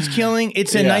on stage killing,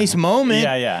 it's a Yeah. nice moment.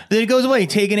 Yeah, yeah. Then it goes away.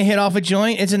 Taking a hit off a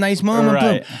joint, it's a nice moment.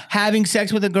 Right. Boom. Having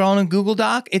sex with a girl in a Google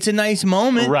Doc, it's a nice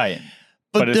moment. Right.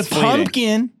 But it's the fleeting.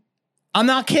 pumpkin, I'm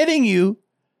not kidding you,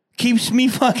 keeps me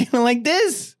fucking like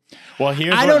this. Well,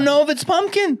 I don't know if it's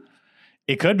pumpkin.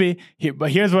 It could be. But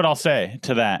here's what I'll say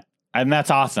to that. And that's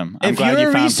awesome. I'm If glad you're you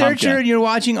a found researcher pumpkin. and you're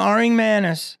watching Aring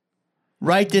Manis,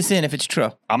 write this in if it's true.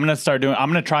 I'm going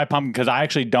to try pumpkin because I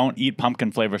actually don't eat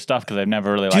pumpkin flavor stuff because I've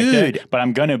never really liked Dude. it. But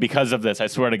I'm going to because of this. I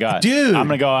swear to God. Dude. I'm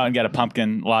going to go out and get a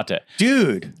pumpkin latte.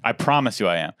 Dude. I promise you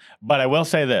I am. But I will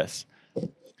say this.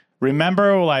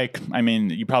 Remember,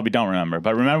 you probably don't remember,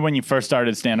 but remember when you first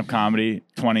started stand-up comedy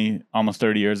 20, almost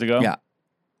 30 years ago? Yeah.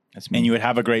 That's me. And you would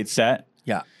have a great set?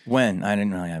 Yeah. When? I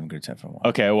didn't really have a good set for a while.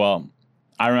 Okay, well,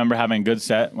 I remember having a good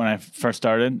set when I first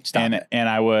started. Stop it. And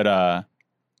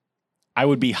I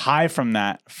would be high from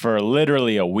that for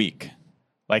literally a week.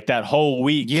 Like that whole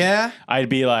week. Yeah? I'd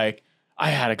be like, I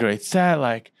had a great set,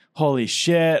 like, holy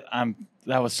shit,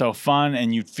 that was so fun,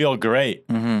 and you'd feel great.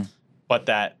 Mm-hmm. But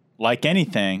that, like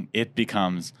anything, it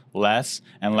becomes less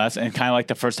and less, and kind of like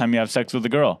the first time you have sex with a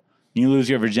girl. You lose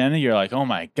your virginity, you're like, oh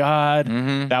my God,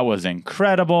 that was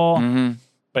incredible. Mm-hmm.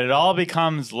 But it all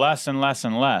becomes less and less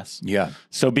and less. Yeah.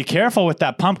 So be careful with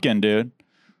that pumpkin, dude.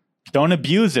 Don't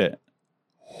abuse it.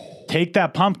 Take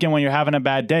that pumpkin when you're having a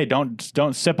bad day. Don't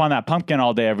sip on that pumpkin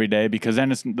all day, every day, because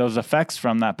then those effects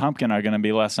from that pumpkin are going to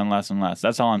be less and less and less.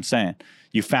 That's all I'm saying.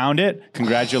 You found it.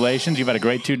 Congratulations. You've had a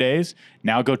great 2 days.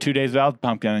 Now go 2 days without the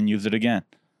pumpkin and use it again.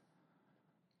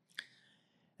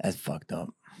 That's fucked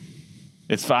up.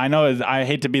 It's fine. I know. I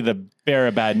hate to be the bearer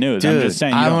of bad news. Dude, I'm just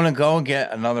saying. I want to go and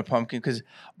get another pumpkin because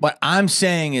what I'm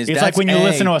saying is It's that's like when you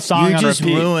listen to a song you on just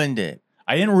repeat. ruined it.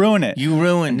 I didn't ruin it. You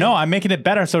ruined it. No, I'm making it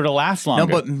better so it'll last longer.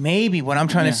 No, but maybe what I'm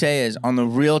trying to say is on the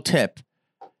real tip,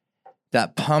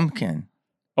 that pumpkin.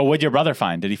 Oh, what'd your brother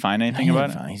find? Did he find anything about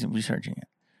it? He's researching it.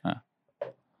 Huh.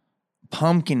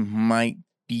 Pumpkin might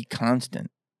be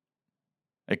constant.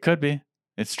 It could be.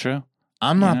 It's true.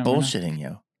 I'm You not never know. bullshitting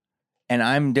you.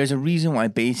 And there's a reason why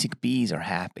basic bees are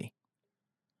happy.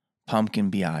 Pumpkin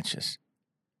biatches.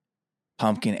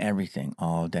 Pumpkin everything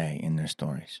all day in their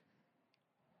stories.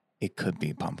 It could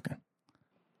be pumpkin.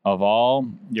 Of all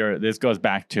this goes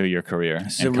back to your career.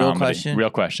 This is in a real comedy. question? Real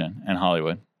question in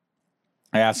Hollywood.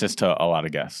 I asked this to a lot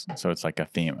of guests, so it's like a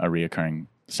theme, a reoccurring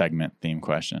segment theme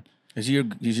question. Is your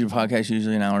podcast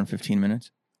usually an hour and 15 minutes?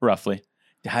 Roughly.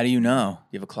 How do you know? Do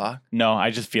you have a clock? No,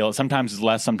 I just feel it. Sometimes it's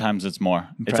less, sometimes it's more.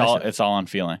 Impressive. It's all on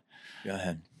feeling. Go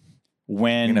ahead.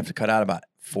 When You're going to have to cut out about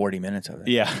 40 minutes of it.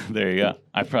 yeah, there you go.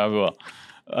 I probably will.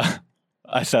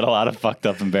 I said a lot of fucked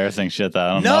up, embarrassing shit that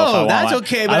I don't know. If I No, want that's my-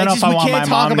 okay. I But don't know if I we want can't my talk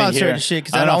mom to about hear- certain shit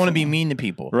because I know don't if- want to be mean to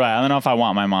people. Right. I don't know if I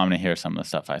want my mom to hear some of the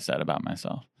stuff I said about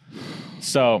myself.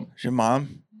 So Is your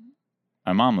mom,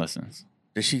 my mom listens.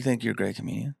 does she think you're a great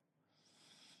comedian?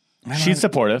 She's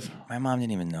supportive. My mom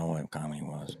didn't even know what comedy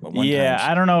was. But one Yeah,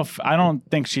 time I don't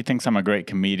think she thinks I'm a great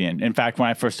comedian. In fact, when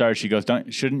I first started, she goes,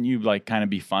 shouldn't you like kind of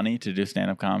be funny to do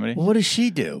stand-up comedy? what does she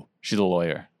do? She's a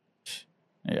lawyer.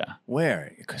 Yeah.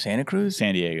 Where? Santa Cruz?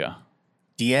 San Diego.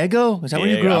 Diego? Is that where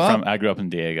you grew up? I grew up in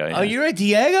Diego. Yeah. Oh, you're at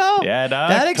Diego? Yeah, dog.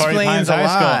 That Torrey explains Pines a High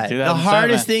School, lot. The 2007.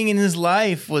 hardest thing in his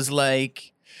life was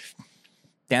like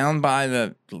down by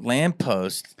the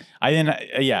lamppost. I didn't.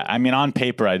 Yeah, I mean, on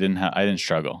paper, I didn't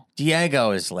struggle.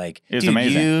 Diego is like, It's dude,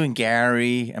 amazing. you and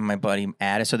Gary and my buddy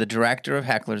Addis. So the director of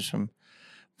Hecklers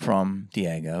from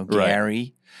Diego, Right.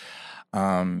 Gary.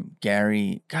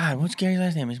 Gary. God, what's Gary's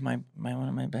last name? He's my one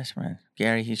of my best friends.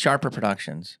 Gary. He's Sharper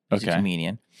Productions. He's a Okay.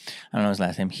 comedian. I don't know his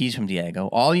last name. He's from Diego.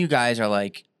 All you guys are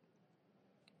like,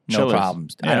 no Chillers.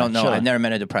 problems. I Yeah, don't know. chiller. I've never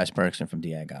met a depressed person from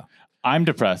Diego. I'm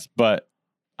depressed, but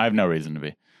I have no reason to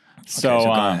be. So, Okay, so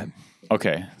go ahead.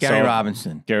 okay. Gary so,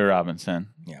 Robinson. Gary Robinson.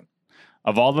 Yeah.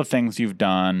 Of all the things you've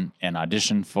done and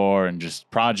auditioned for and just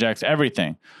projects,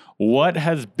 everything, what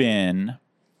has been,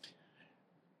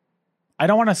 I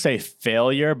don't want to say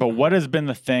failure, but what has been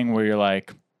the thing where you're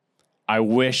like, I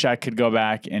wish I could go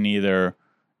back and either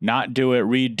not do it,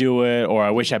 redo it, or I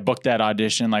wish I booked that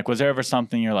audition? Like, was there ever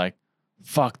something you're like,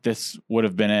 fuck, this would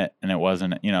have been it and it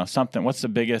wasn't, something? What's the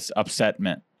biggest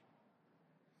upsetment?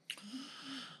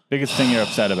 Biggest thing you're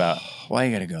upset about? Why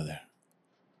you got to go there?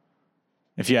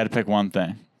 If you had to pick one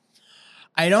thing.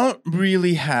 I don't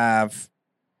really have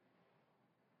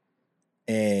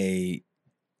a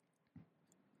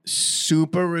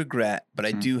super regret, but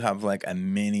I do have like a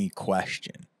mini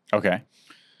question. Okay.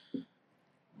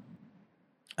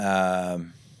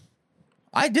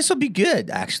 This will be good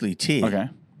actually, T. Okay.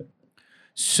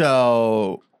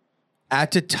 So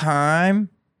at the time,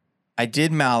 I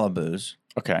did Malibu's,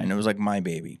 Okay. and it was like my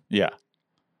baby. Yeah.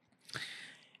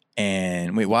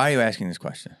 And wait, why are you asking this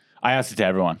question? I asked it to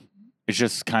everyone. It's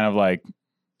just kind of like,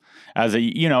 as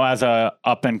a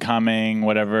up and coming,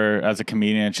 whatever, as a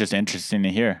comedian, it's just interesting to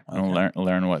hear and learn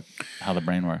how the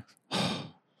brain works.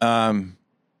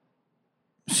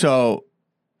 So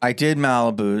I did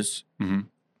Malibu's, Mhm.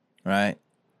 right?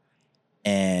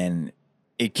 And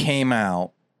it came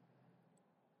out,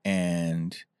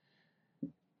 and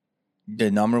the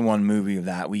 #1 movie of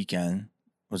that weekend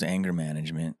was Anger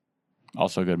Management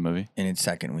Also a good movie. in its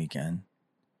second weekend.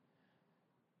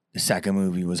 The second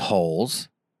movie was Holes,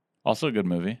 Also a good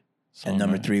movie. and Solid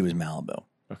movie. #3 was Malibu.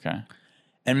 Okay.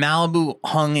 And Malibu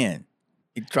hung in.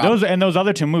 It dropped Those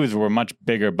other two movies were much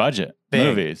bigger budget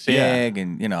movies. big,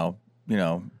 and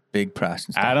big press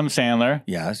and stuff. Adam Sandler,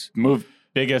 Yes.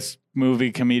 biggest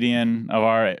movie comedian of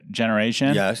our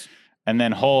generation. Yes. And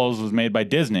then Holes was made by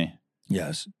Disney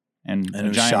Yes. and And it a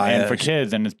was giant Shia- and for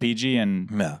kids, and it's PG and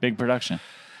Yeah. big production.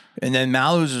 And then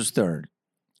Malibu's was third.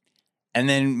 And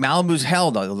then Malibu's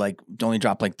held, only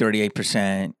dropped like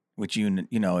 38%, which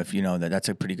if you know that's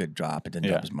a pretty good drop. It didn't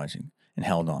drop Yeah. as much and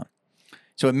held on.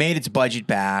 So it made its budget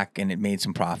back and it made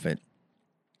some profit.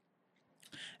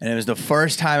 And it was the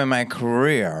first time in my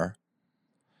career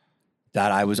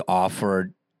that I was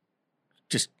offered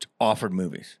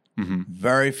movies. Mm-hmm.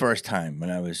 Very first time when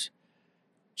I was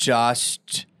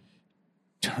just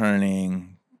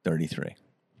turning 33.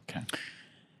 Okay.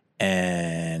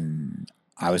 And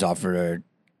I was offered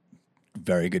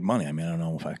very good money. I mean, I don't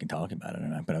know if I can talk about it or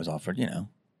not, but I was offered,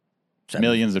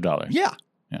 Millions of dollars. Yeah.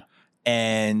 Yeah.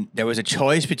 And there was a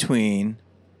choice between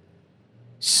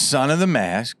Son of the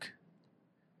Mask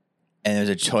and there's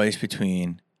a choice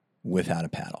between Without a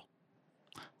Paddle.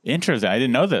 Interesting. I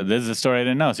didn't know that. This is a story I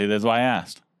didn't know. See, that's why I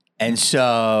asked. And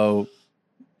so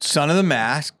Son of the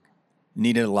Mask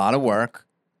needed a lot of work.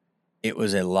 It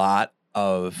was a lot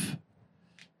of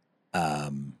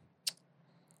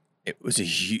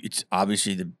it's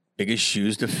obviously the biggest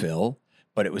shoes to fill,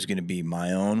 but it was going to be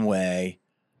my own way,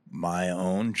 my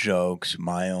own jokes,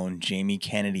 my own Jamie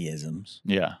Kennedy-isms,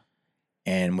 Yeah.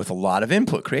 and with a lot of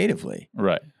input creatively.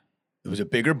 Right. It was a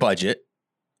bigger budget.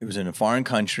 It was in a foreign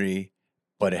country,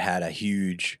 but it had a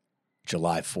huge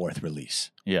July 4th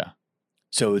release. Yeah.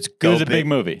 So it's It was a big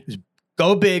movie.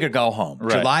 Go big or go home.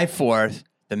 Right. July 4th,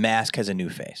 The Mask has a new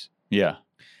face. Yeah.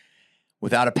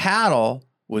 Without a Paddle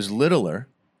was littler,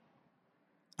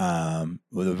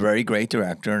 with a very great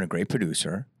director and a great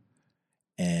producer,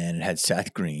 and it had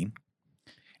Seth Green,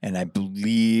 and I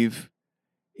believe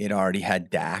it already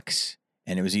had Dax,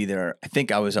 and it was I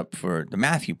think I was up for the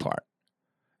Matthew part,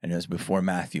 and it was before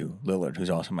Matthew Lillard,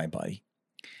 who's also my buddy,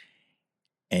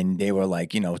 and they were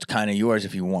like, it's kind of yours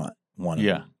if you want one of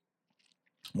them,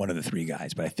 one of the three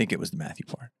guys, but I think it was the Matthew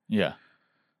part, Yeah.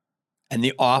 and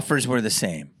the offers were the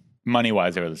same. Money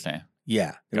wise, they were the same.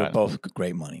 Yeah, they Got were it. both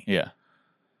great money. Yeah.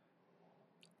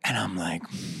 And I'm like,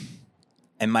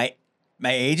 and my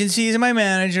agencies and my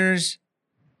managers,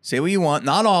 say what you want.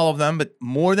 Not all of them, but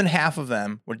more than half of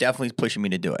them were definitely pushing me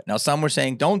to do it. Now, some were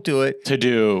saying, don't do it. To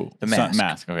do The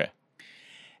mask. Okay.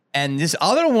 And this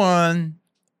other one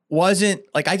wasn't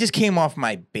like, I just came off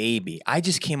My Baby. I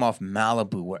just came off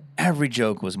Malibu, where every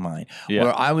joke was mine. Yeah.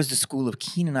 Where I was the school of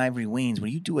Keenan Ivory Wayans, where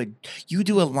you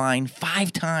do a line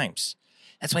 5 times.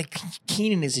 That's why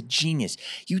Keenan is a genius.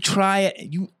 You try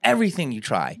it, everything you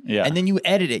try. Yeah. And then you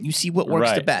edit it, and you see what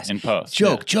works the best. In post.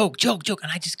 Joke.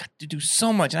 And I just got to do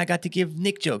so much. And I got to give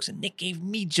Nick jokes, and Nick gave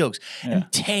me jokes. Yeah.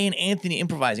 And Tay and Anthony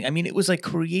improvising. I mean, it was like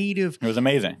creative It was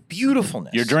amazing.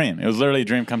 beautifulness. Your dream. It was literally a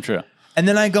dream come true. And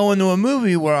then I go into a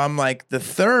movie where I'm like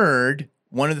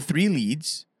one of the 3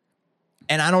 leads,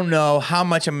 and I don't know how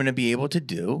much I'm going to be able to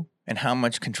do and how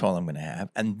much control I'm going to have.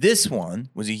 And this one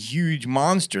was a huge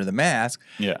monster, The Mask.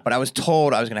 Yeah. But I was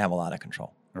told I was going to have a lot of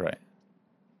control. Right.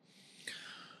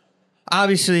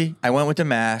 Obviously, I went with The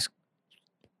Mask.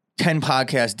 10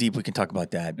 podcasts deep, we can talk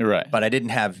about that. Right. But I didn't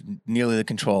have nearly the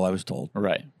control I was told.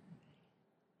 Right.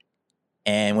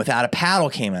 And Without a Paddle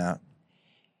came out,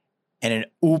 and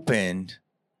it opened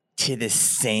to the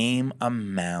same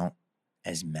amount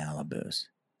as Malibu's.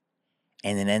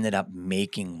 And it ended up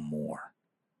making more.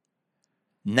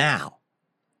 Now,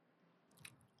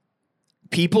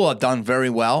 people have done very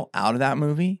well out of that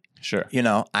movie. Sure. You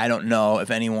know, I don't know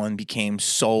if anyone became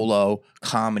solo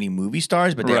comedy movie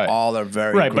stars, but they Right. all are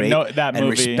very Right, but great no, that and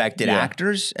movie- respected yeah.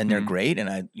 actors, and they're great. And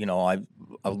I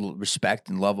respect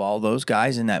and love all those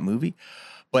guys in that movie.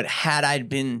 But had I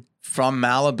been from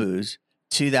Malibu's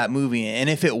to that movie, and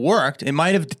if it worked, it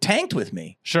might have tanked with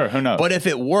me. Sure. Who knows? But if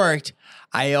it worked,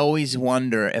 I always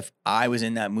wonder if I was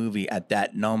in that movie at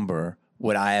that number,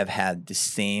 would I have had the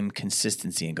same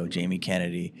consistency and go, Jamie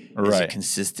Kennedy is a Right.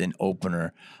 consistent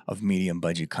opener of medium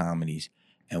budget comedies,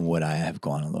 and would I have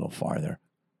gone a little farther,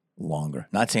 longer?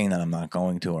 Not saying that I'm not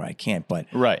going to or I can't, but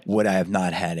Right. would I have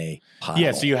not had a pothole?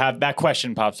 Yeah. So you have that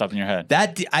question pops up in your head.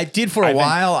 I did for a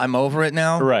while. I'm over it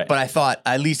now. Right. But I thought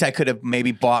at least I could have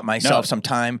maybe bought myself No. some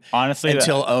time Honestly,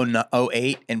 until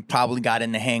 08 and probably got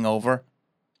in the hangover.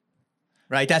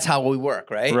 Right? That's how we work,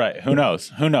 right? Right. Who knows?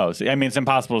 Who knows? I mean, it's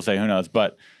impossible to say who knows,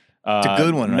 but It's a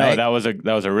good one, no, right? that was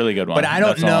a really good one. But I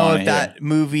don't That's all I know wanna if hear. that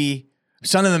movie,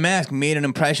 Son of the Mask, made an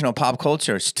impression on pop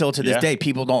culture. Still to this Yeah. day,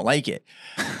 people don't like it.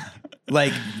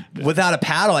 Like, Without a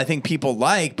Paddle, I think people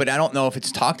like, but I don't know if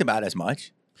it's talked about as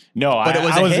much. No, But it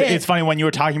was a hit. It's funny when you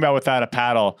were talking about Without a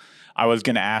Paddle. I was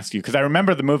going to ask you because I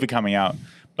remember the movie coming out,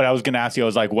 but I was going to ask you. I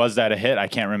was like, was that a hit? I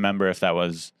can't remember if that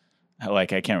was I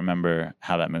can't remember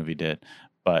how that movie did.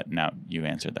 But now you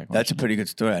answered that question. That's a pretty good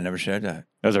story. I never shared that.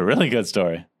 That was a really good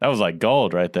story. That was like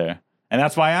gold right there. And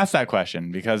that's why I asked that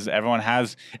question, because everyone,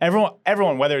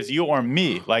 whether it's you or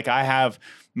me, like I have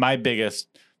my biggest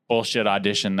bullshit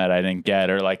audition that I didn't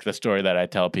get, or like the story that I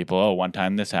tell people, oh, one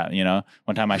time this happened,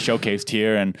 one time I showcased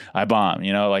here and I bombed,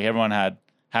 like everyone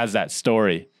has that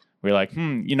story where you're like,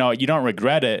 you don't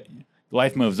regret it.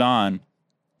 Life moves on,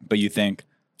 but you think,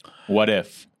 what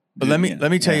if? But let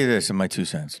me tell you this in my 2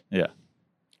 cents, Yeah.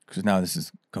 because now this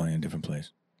is going in a different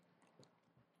place.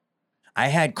 I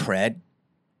had cred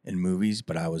in movies,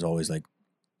 but I was always like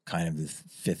kind of the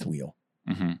fifth wheel.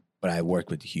 Mm-hmm. But I worked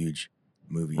with huge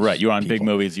movies. Right. You were on big people.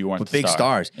 movies. You weren't With the big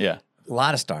star. stars. Yeah. A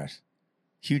lot of stars.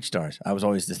 Huge stars. I was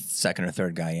always the second or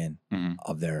third guy in Mhm.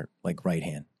 of their like right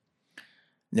hand.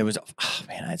 There was,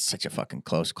 I had such a fucking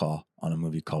close call on a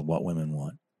movie called What Women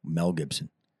Want. Mel Gibson.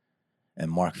 And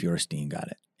Mark Feuerstein got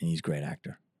it. And he's a great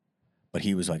actor. But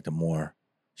he was like the more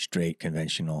straight,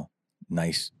 conventional,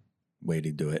 nice way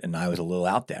to do it. And I was a little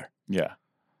out there. Yeah.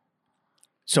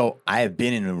 So I have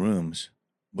been in the rooms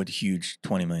with huge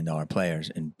 $20 million players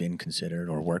and been considered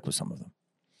or worked with some of them.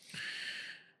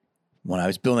 When I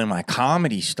was building my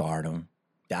comedy stardom,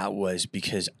 that was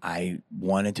because I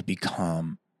wanted to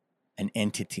become an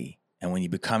entity. And when you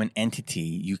become an entity,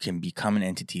 you can become an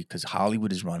entity because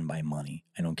Hollywood is run by money.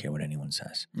 I don't care what anyone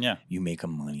says. Yeah. You make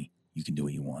them money, you can do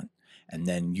what you want. And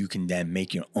then you can then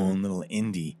make your own little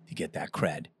indie to get that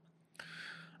cred.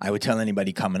 I would tell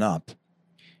anybody coming up,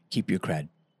 keep your cred.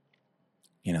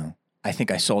 I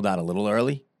think I sold out a little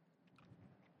early.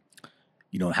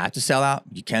 You don't have to sell out.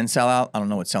 You can sell out. I don't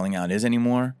know what selling out is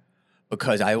anymore,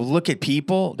 because I look at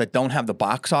people that don't have the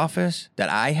box office that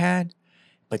I had,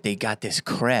 but they got this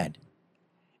cred.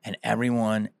 And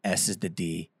everyone S's the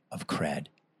D of cred.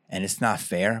 And it's not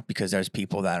fair, because there's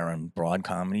people that are in broad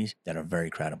comedies that are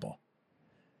very credible.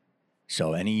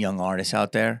 So any young artists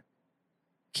out there,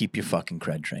 keep your fucking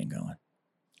cred train going.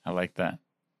 I like that.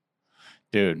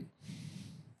 Dude,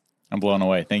 I'm blown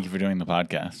away. Thank you for doing the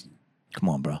podcast. Come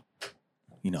on, bro.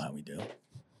 You know how we do.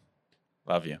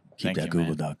 Love you. Keep Thank that you, man.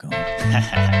 Google.com.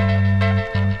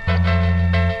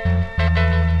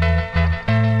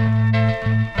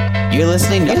 You're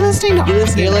listening to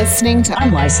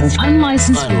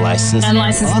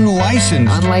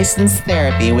Unlicensed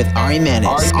therapy with Ari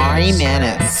Manis. Ari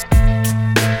Manis.